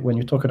always say, when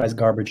you tokenize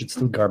garbage, it's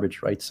still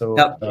garbage, right? So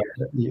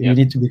you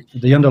need to be,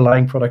 the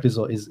underlying product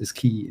is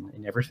key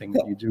in everything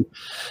that you do.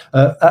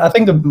 I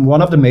think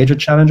one of the major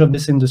challenges of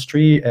this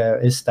industry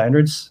is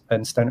standards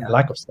and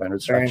lack of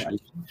standards, actually,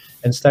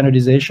 and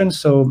standardization.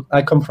 So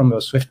I come from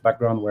a Swift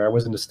background where I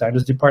was in the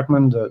standards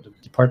department, the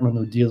department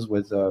who deals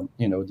with the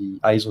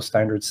ISO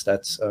standards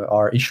that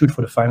are issued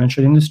for the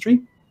financial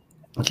industry.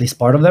 at least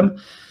part of them.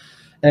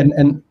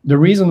 And the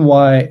reason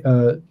why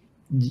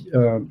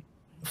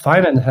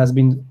finance has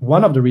been,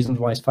 one of the reasons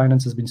why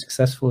finance has been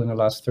successful in the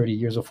last 30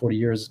 years or 40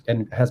 years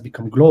and has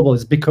become global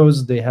is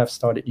because they have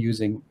started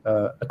using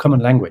a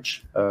common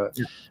language,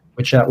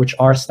 which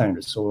are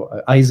standards. So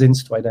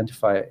ISINs to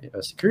identify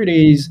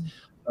securities,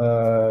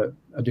 the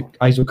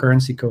ISO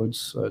currency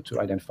codes to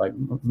identify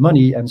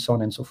money, and so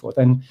on and so forth.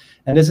 And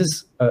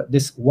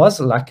this was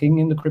lacking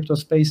in the crypto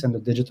space and the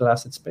digital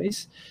asset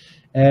space.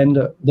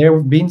 And there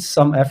have been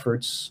some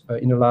efforts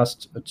in the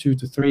last 2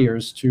 to 3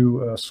 years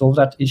to solve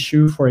that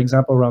issue, for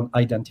example, around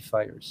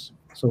identifiers.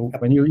 So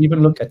when you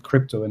even look at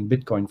crypto and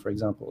Bitcoin, for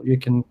example, you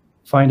can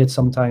find it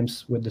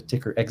sometimes with the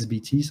ticker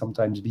XBT,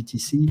 sometimes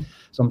BTC,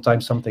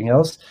 sometimes something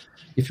else.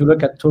 If you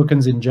look at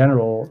tokens in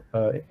general,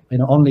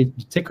 only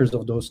the tickers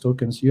of those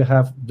tokens, you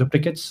have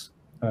duplicates.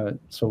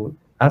 So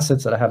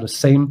assets that have the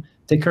same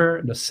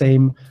ticker, the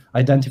same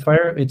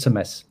identifier, it's a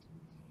mess.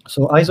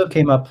 So ISO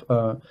came up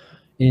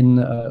in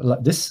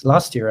this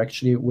last year,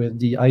 actually, with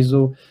the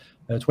ISO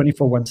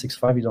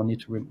 24165. You don't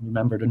need to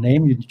remember the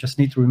name. You just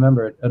need to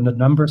remember the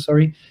number,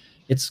 sorry.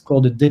 It's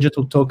called a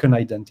digital token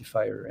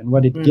identifier. And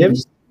what it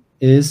gives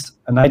is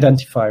an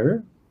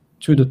identifier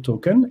to the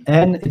token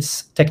and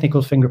its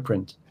technical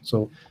fingerprint.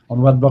 So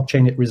on what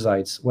blockchain it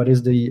resides, what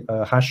is the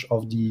hash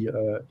of the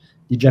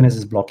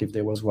genesis block, if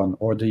there was one,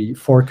 or the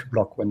fork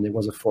block when there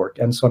was a fork,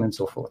 and so on and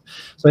so forth.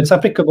 So it's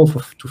applicable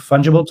to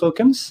fungible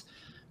tokens.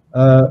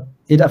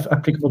 It's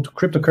applicable to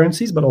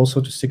cryptocurrencies, but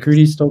also to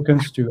securities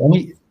tokens, to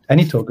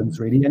any tokens,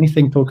 really,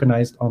 anything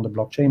tokenized on the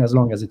blockchain, as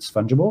long as it's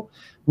fungible,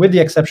 with the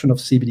exception of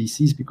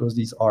CBDCs, because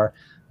these are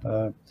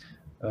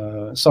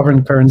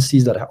sovereign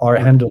currencies that are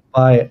handled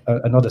by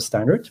another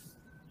standard.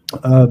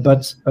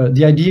 But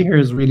the idea here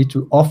is really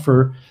to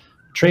offer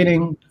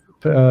trading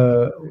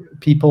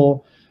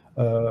people,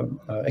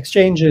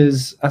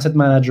 exchanges, asset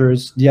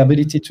managers, the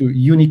ability to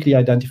uniquely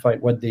identify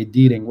what they're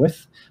dealing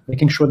with,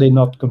 making sure they're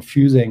not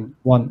confusing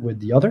one with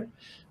the other,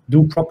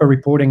 do proper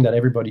reporting that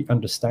everybody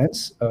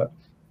understands,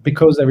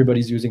 because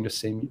everybody's using the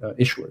same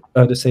issuer,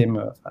 the same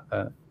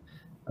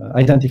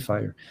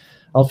identifier.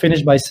 I'll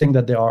finish by saying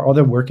that there are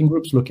other working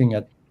groups looking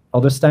at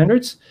other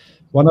standards.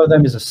 One of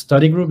them is a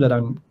study group that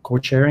I'm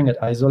co-chairing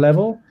at ISO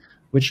level,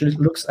 which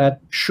looks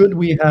at, should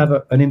we have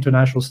an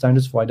international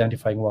standards for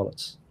identifying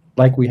wallets,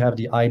 like we have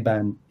the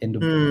IBAN in the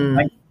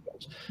bank.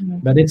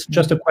 But it's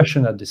just a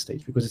question at this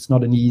stage, because it's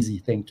not an easy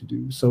thing to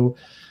do. So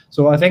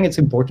I think it's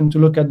important to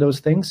look at those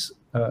things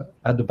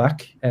at the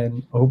back,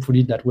 and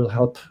hopefully that will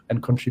help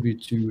and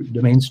contribute to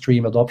the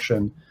mainstream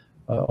adoption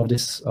of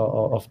this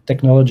of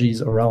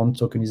technologies around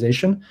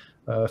tokenization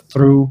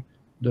through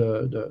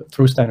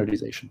through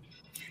standardization.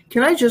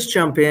 Can I just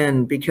jump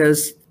in,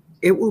 because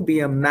it will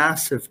be a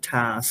massive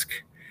task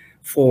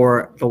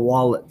for the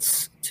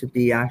wallets to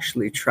be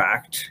actually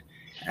tracked,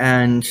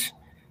 and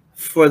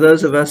for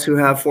those of us who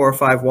have 4 or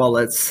 5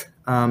 wallets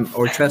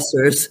or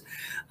trusters,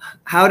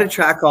 how to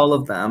track all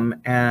of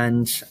them.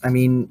 And I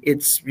mean,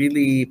 it's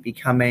really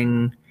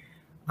becoming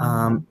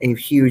a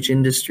huge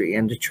industry,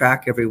 and to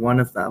track every one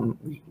of them,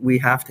 we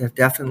have to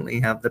definitely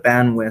have the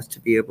bandwidth to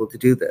be able to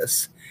do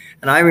this.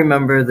 And I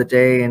remember the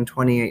day in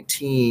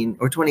 2018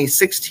 or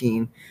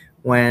 2016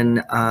 when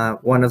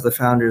one of the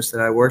founders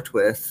that I worked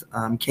with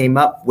came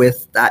up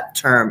with that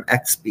term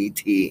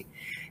XBT.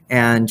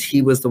 And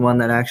he was the one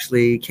that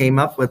actually came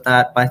up with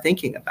that by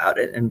thinking about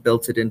it and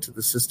built it into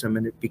the system,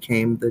 and it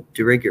became the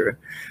de rigueur.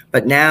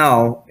 But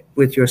now,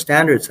 with your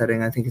standard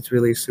setting, I think it's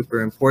really super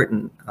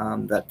important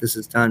that this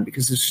is done,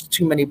 because there's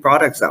too many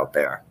products out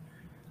there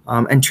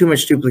and too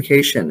much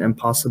duplication and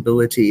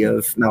possibility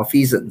of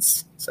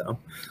malfeasance. So,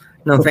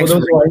 no, so thanks. So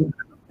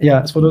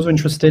for those who are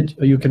interested,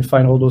 you can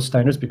find all those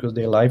standards because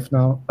they're live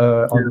now.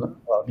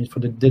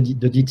 For the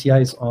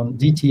DTI is on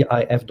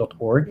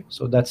dtif.org.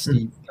 So that's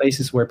the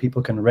places where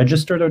people can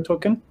register their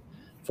token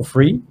for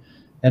free,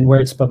 and where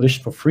it's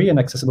published for free and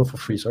accessible for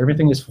free. So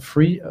everything is for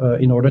free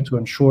in order to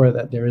ensure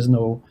that there is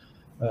no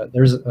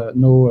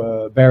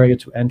barrier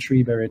to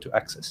entry, barrier to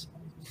access.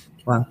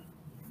 Wow.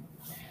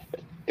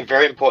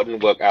 Very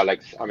important work,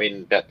 Alex. I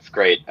mean, that's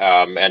great.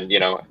 And, you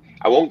know,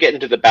 I won't get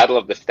into the battle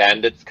of the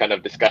standards kind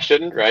of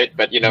discussion, right?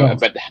 But, you know,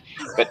 but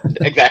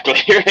exactly,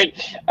 right?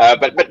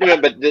 But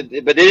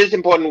it is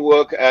important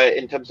work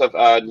in terms of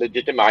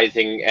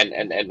legitimizing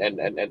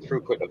and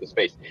throughput of the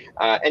space.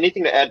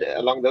 Anything to add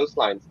along those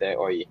lines there,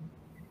 Oi,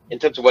 in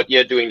terms of what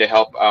you're doing to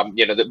help,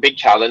 you know, the big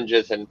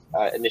challenges and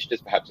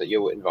initiatives perhaps that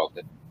you were involved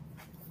in?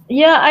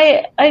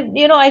 Yeah,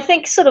 I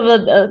think sort of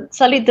a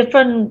slightly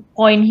different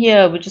point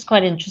here, which is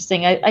quite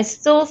interesting. I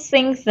still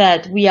think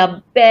that we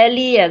are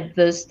barely at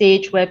the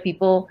stage where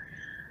people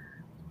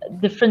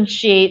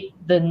differentiate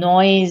the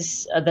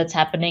noise that's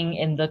happening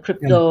in the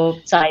crypto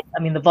side,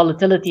 I mean, the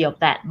volatility of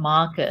that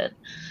market,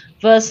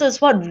 versus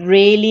what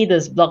really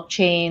does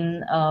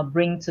blockchain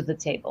bring to the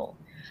table.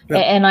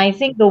 And I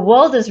think the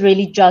world has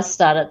really just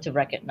started to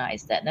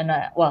recognize that. And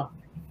well,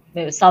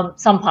 maybe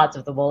some parts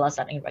of the world are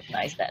starting to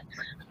recognize that.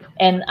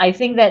 And I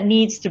think that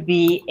needs to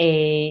be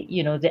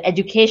the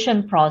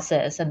education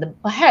process and the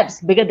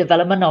perhaps bigger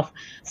development of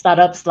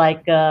startups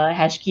like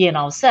HashKey and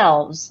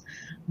ourselves,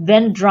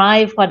 then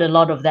drive quite a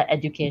lot of that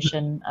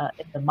education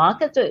in the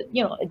market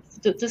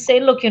to say,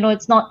 look,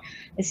 it's not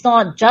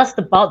just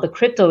about the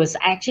crypto. It's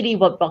actually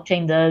what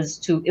blockchain does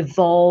to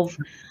evolve.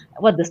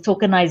 What does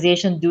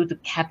tokenization do to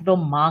capital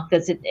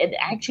markets? It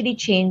actually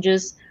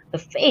changes the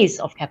face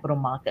of capital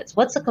markets.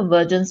 What's the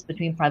convergence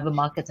between private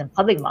markets and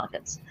public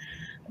markets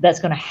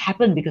that's going to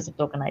happen because of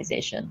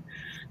tokenization?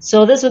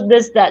 So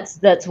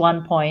that's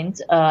one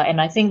point, and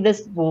I think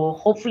this will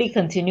hopefully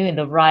continue in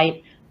the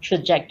right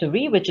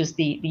trajectory, which is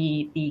the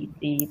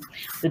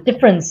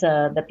difference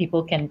that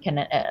people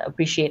can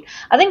appreciate.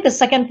 I think the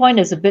second point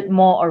is a bit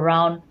more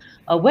around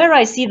where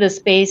I see the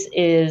space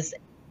is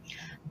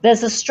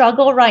there's a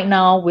struggle right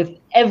now with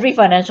every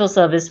financial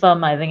service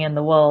firm, I think, in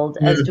the world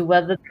as to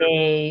whether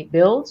they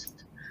build,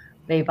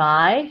 they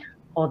buy,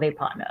 or they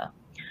partner.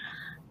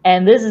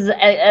 And this is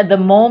at the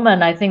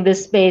moment, I think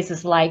this space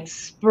is like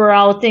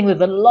sprouting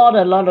with a lot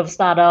of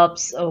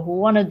startups who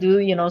want to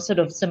do, sort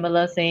of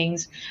similar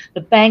things.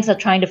 The banks are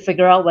trying to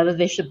figure out whether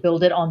they should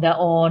build it on their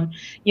own.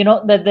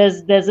 That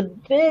there's a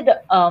bit,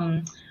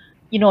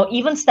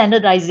 even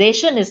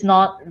standardization is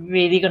not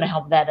really going to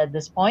help that at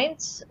this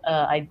point.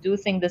 I do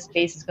think the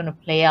space is going to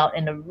play out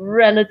in a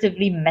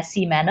relatively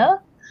messy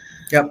manner.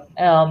 Yep.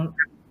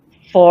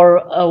 For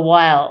a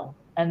while.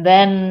 And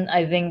then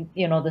I think,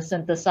 the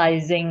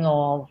synthesizing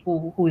of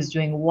who is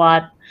doing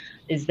what,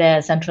 is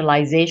there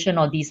centralization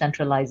or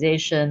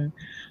decentralization,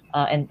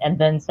 and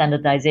then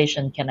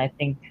standardization can, I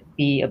think,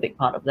 be a big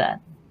part of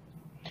that.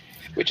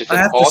 Which is an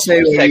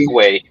awesome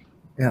segue.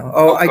 Yeah.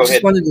 I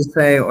just wanted to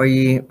say,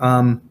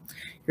 Oyi,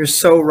 you're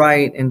so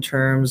right in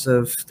terms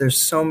of there's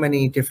so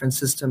many different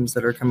systems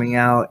that are coming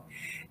out.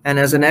 And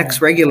as an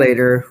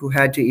ex-regulator who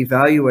had to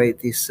evaluate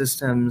these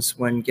systems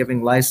when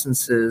giving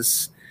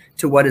licenses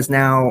to what is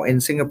now in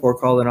Singapore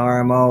called an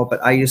RMO,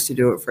 but I used to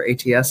do it for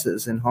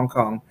ATSs in Hong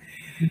Kong.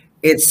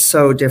 It's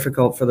so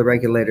difficult for the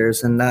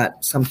regulators, and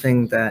that's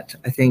something that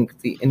I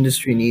think the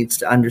industry needs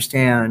to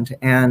understand.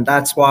 And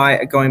that's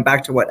why, going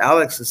back to what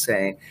Alex is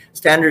saying,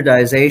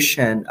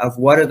 standardization of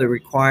what are the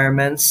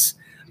requirements,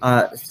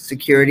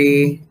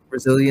 security,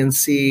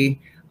 resiliency,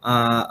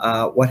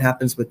 what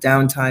happens with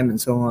downtime, and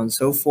so on and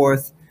so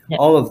forth.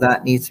 All of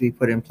that needs to be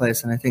put in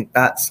place. And I think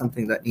that's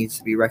something that needs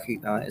to be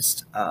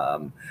recognized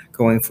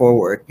going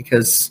forward,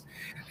 because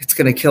it's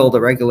going to kill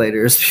the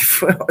regulators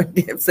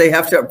if they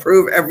have to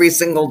approve every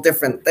single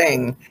different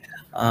thing.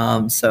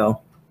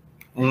 So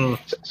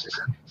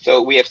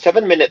we have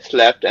 7 minutes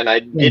left, and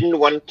I didn't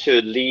want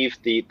to leave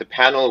the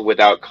panel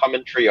without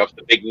commentary of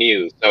the big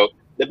news. So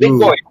the big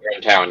boys are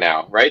in town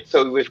now, right?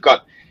 So we've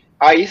got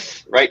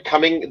ICE, right,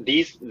 coming.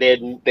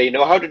 They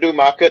know how to do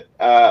market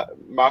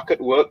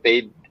work.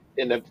 They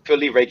in a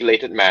fully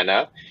regulated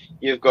manner.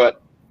 You've got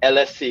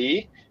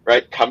LSE,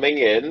 right, coming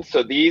in.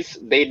 So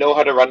they know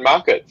how to run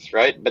markets,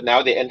 right? But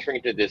now they're entering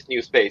into this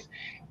new space.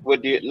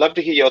 Would you love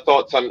to hear your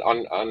thoughts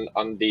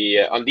on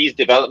these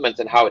developments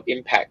and how it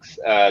impacts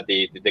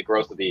the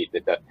growth of the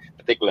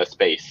particular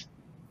space?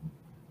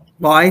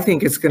 Well, I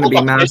think it's going to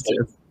be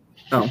massive.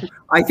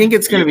 I think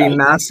it's going to be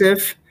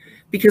massive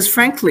because,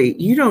 frankly,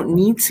 you don't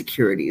need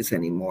securities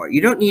anymore.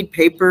 You don't need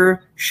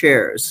paper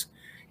shares.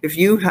 If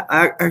you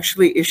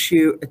actually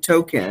issue a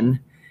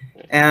token,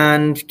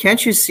 and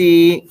can't you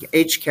see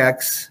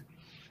HKEX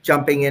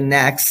jumping in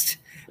next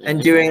and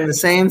doing the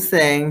same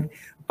thing,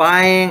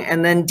 buying,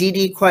 and then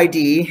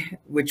DD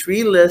which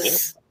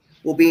relists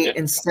will be,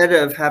 instead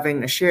of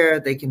having a share,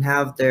 they can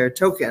have their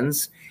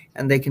tokens,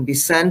 and they can be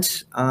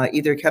sent,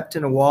 either kept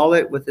in a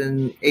wallet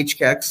within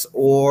HKEX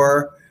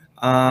or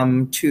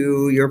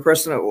to your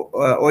personal,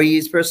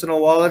 Oyi's personal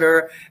wallet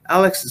or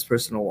Alex's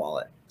personal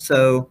wallet.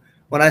 So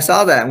when I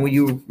saw that and when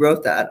you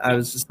wrote that, I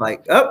was just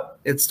like, oh,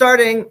 it's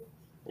starting.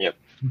 Yep.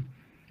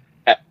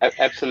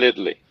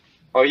 Absolutely.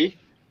 Oyi?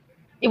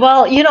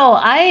 Well,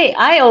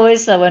 I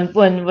always,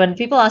 when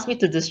people ask me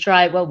to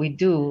describe what we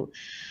do,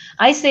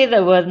 I say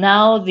that we're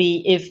now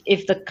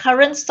if the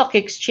current stock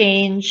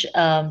exchange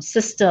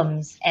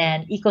systems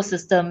and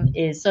ecosystem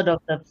is sort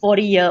of the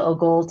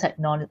 40-year-ago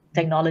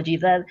technology,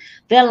 they're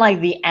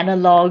like the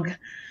analog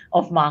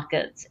of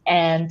markets,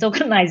 and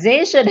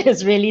tokenization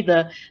is really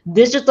the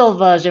digital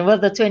version, with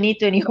the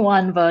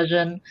 2021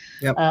 version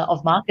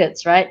of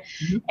markets, right?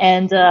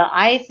 And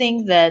I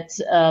think that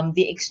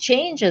the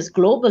exchanges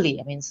globally,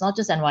 I mean, it's not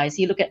just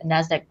NYSE, look at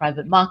NASDAQ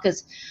private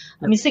markets.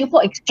 I mean,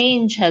 Singapore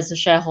Exchange has a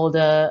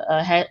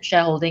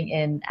shareholding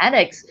in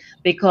ADDX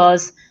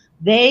because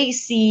they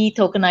see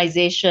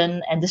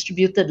tokenization and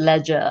distributed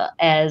ledger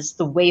as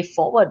the way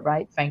forward,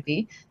 right,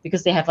 frankly,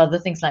 because they have other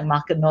things like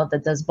MarketNode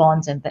that does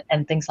bonds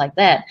and things like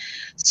that.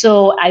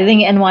 So I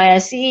think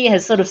NYSE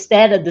has sort of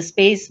stared at the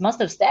space, must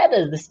have stared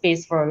at the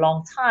space for a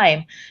long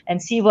time,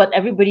 and see what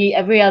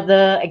every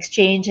other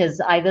exchange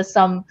has either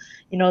some,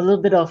 a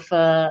little bit of,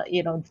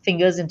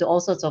 fingers into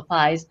all sorts of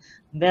pies.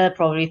 They're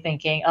probably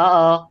thinking,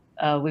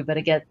 we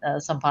better get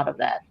some part of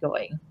that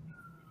going.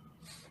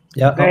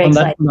 Yeah, Very on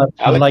that, exciting.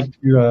 I'd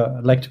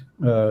like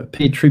to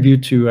pay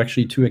tribute to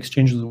actually two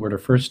exchanges that were the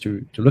first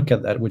to look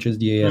at that, which is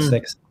the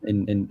ASX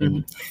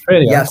in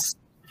Australia. Yes.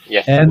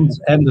 Yes.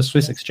 And the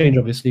Swiss exchange,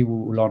 obviously,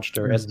 who launched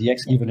their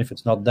SDX, even if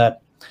it's not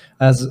that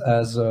as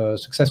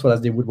successful as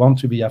they would want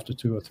to be after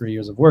 2 or 3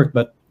 years of work.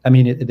 But I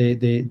mean,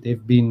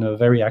 they've been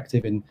very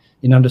active in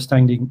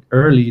understanding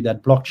early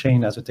that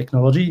blockchain as a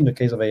technology, in the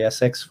case of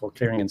ASX for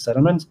clearing and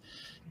settlement,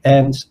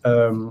 and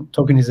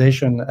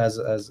tokenization as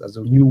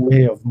a new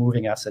way of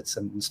moving assets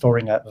and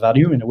storing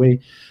value in a way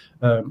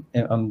on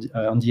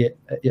the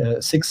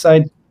SIG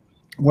side,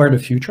 were the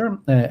future.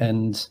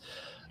 And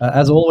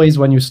as always,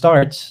 when you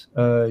start,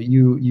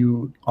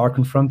 you are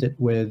confronted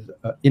with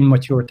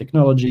immature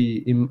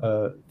technology,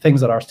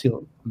 things that are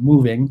still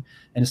moving,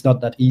 and it's not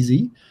that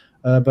easy.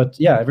 But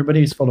yeah,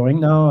 everybody is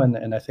following now,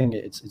 and I think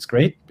it's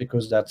great,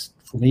 because that's,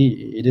 for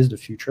me, it is the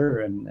future,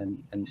 and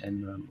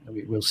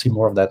we'll see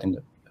more of that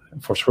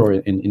for sure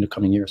in the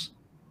coming years.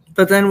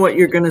 But then what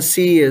you're going to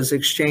see is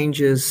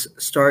exchanges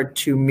start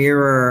to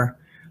mirror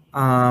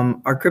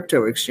our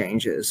crypto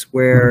exchanges,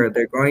 where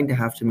they're going to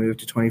have to move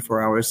to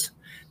 24 hours.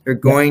 They're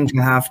going to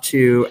have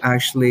to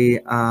actually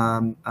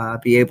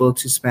be able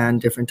to span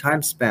different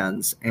time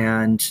spans,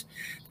 and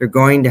they're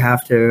going to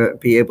have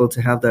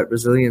have that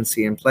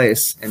resiliency in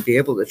place and be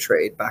able to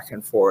trade back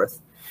and forth.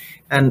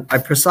 And I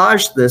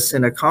presaged this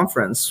in a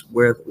conference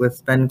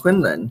with Ben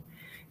Quinlan,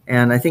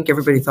 and I think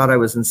everybody thought I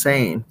was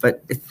insane,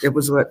 but it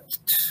was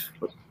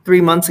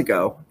 3 months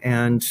ago,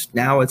 and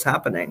now it's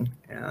happening,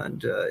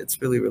 and it's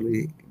really,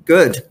 really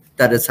good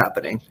that it's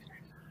happening.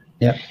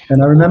 Yeah,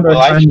 and I remember a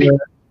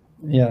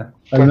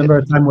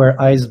time where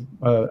ICE,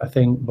 I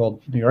think,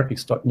 bought the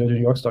New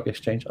York Stock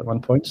Exchange at one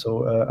point.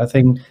 So I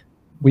think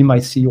we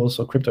might see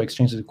also crypto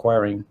exchanges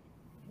acquiring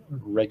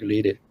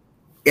regulated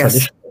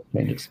traditional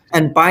exchanges.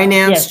 And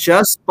Binance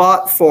just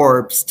bought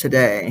Forbes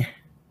today,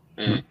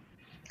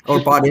 or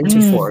bought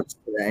into Forbes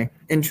today.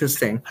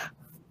 Interesting.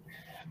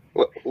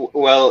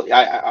 Well,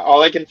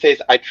 all I can say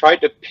is I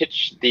tried to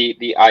pitch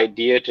the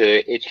idea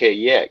to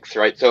HKEX,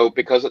 right? So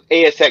because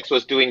ASX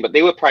was doing, but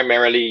they were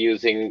primarily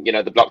using,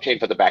 the blockchain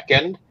for the back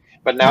end.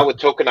 But now with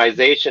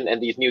tokenization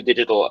and these new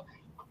digital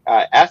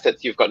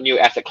assets, you've got new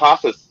asset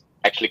classes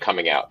actually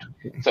coming out.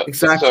 So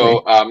exactly.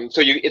 So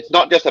it's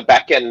not just a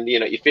back end,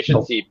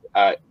 efficiency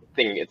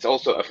thing. It's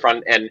also a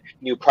front end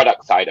new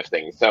product side of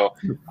things. So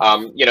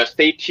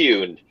stay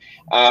tuned.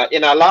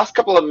 In our last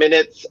couple of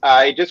minutes,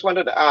 I just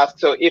wanted to ask,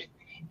 so if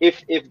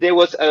there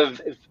was a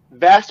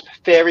vast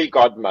fairy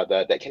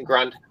godmother that can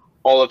grant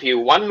all of you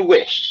one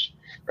wish,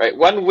 right?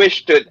 One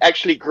wish to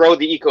actually grow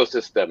the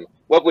ecosystem,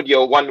 what would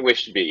your one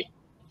wish be?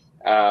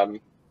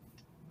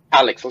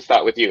 Alex, we'll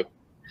start with you.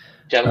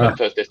 Gentlemen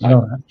first this time.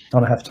 I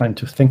don't have time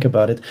to think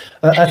about it.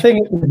 I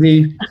think it would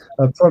be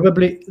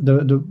probably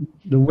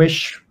the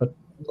wish, but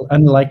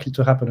unlikely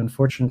to happen,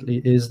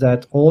 unfortunately, is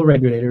that all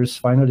regulators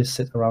finally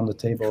sit around the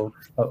table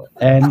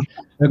and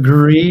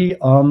agree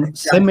on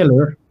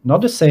similar,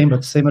 not the same,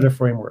 but similar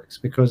frameworks,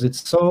 because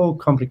it's so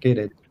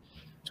complicated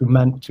to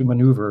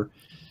maneuver.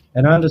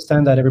 And I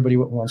understand that everybody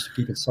wants to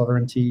keep its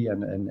sovereignty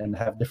and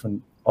have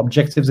different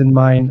objectives in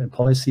mind and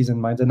policies in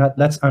mind, and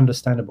that's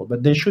understandable.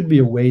 But there should be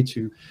a way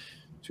to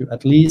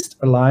at least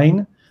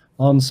align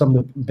on some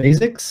of the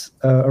basics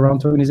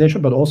around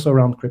tokenization, but also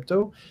around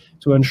crypto,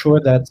 to ensure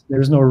that there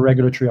is no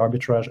regulatory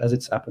arbitrage as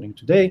it's happening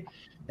today,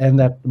 and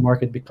that the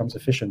market becomes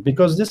efficient.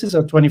 Because this is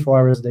a 24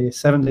 hours a day,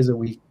 7 days a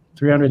week,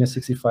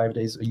 365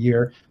 days a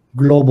year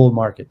global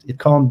market. It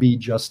can't be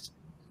just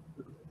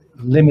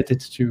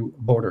limited to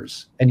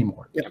borders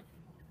anymore. Yeah.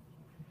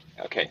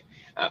 Okay.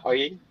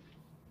 Oyi?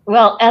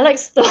 Well,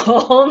 Alex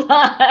stole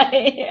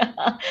my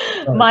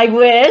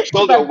wish.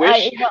 Stole your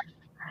wish?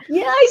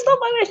 I stole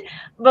my wish.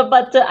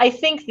 But I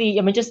think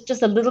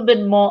just a little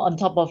bit more on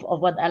top of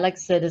what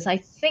Alex said is, I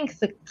think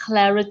the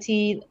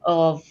clarity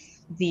of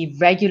the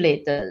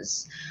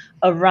regulators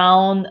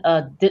around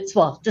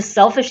just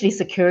selfishly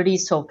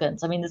securities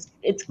tokens. I mean,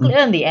 it's clear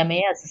in the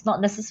MAS. It's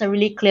not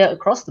necessarily clear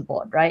across the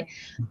board, right?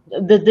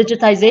 The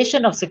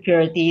digitization of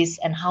securities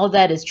and how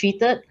that is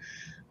treated.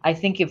 I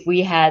think if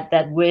we had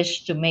that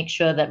wish to make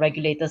sure that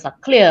regulators are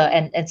clear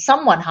and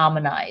somewhat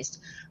harmonized,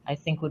 I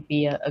think would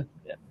be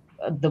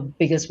the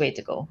biggest way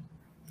to go.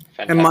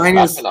 Fantastic. And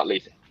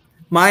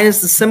mine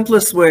is the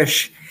simplest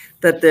wish,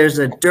 that there's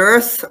a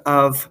dearth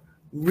of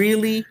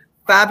really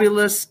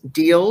fabulous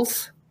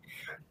deals.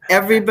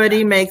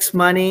 Everybody makes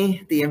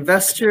money, the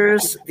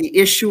investors, the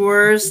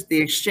issuers, the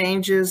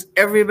exchanges,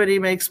 everybody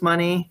makes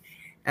money,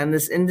 and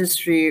this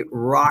industry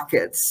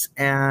rockets,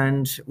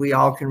 and we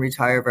all can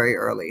retire very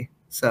early.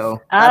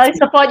 So I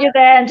support you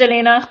there,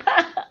 Angelina.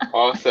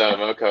 Awesome.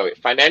 Okay.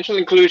 Financial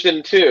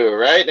inclusion too,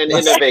 right? And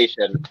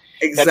innovation.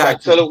 Exactly. Right.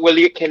 So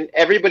can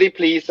everybody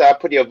please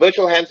put your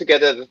virtual hands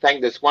together to thank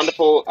this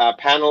wonderful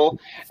panel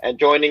and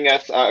joining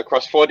us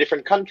across 4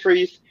 different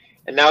countries.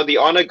 And now the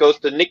honor goes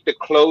to Nick to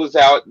close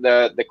out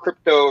the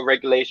Crypto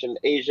Regulation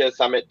Asia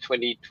Summit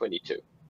 2022.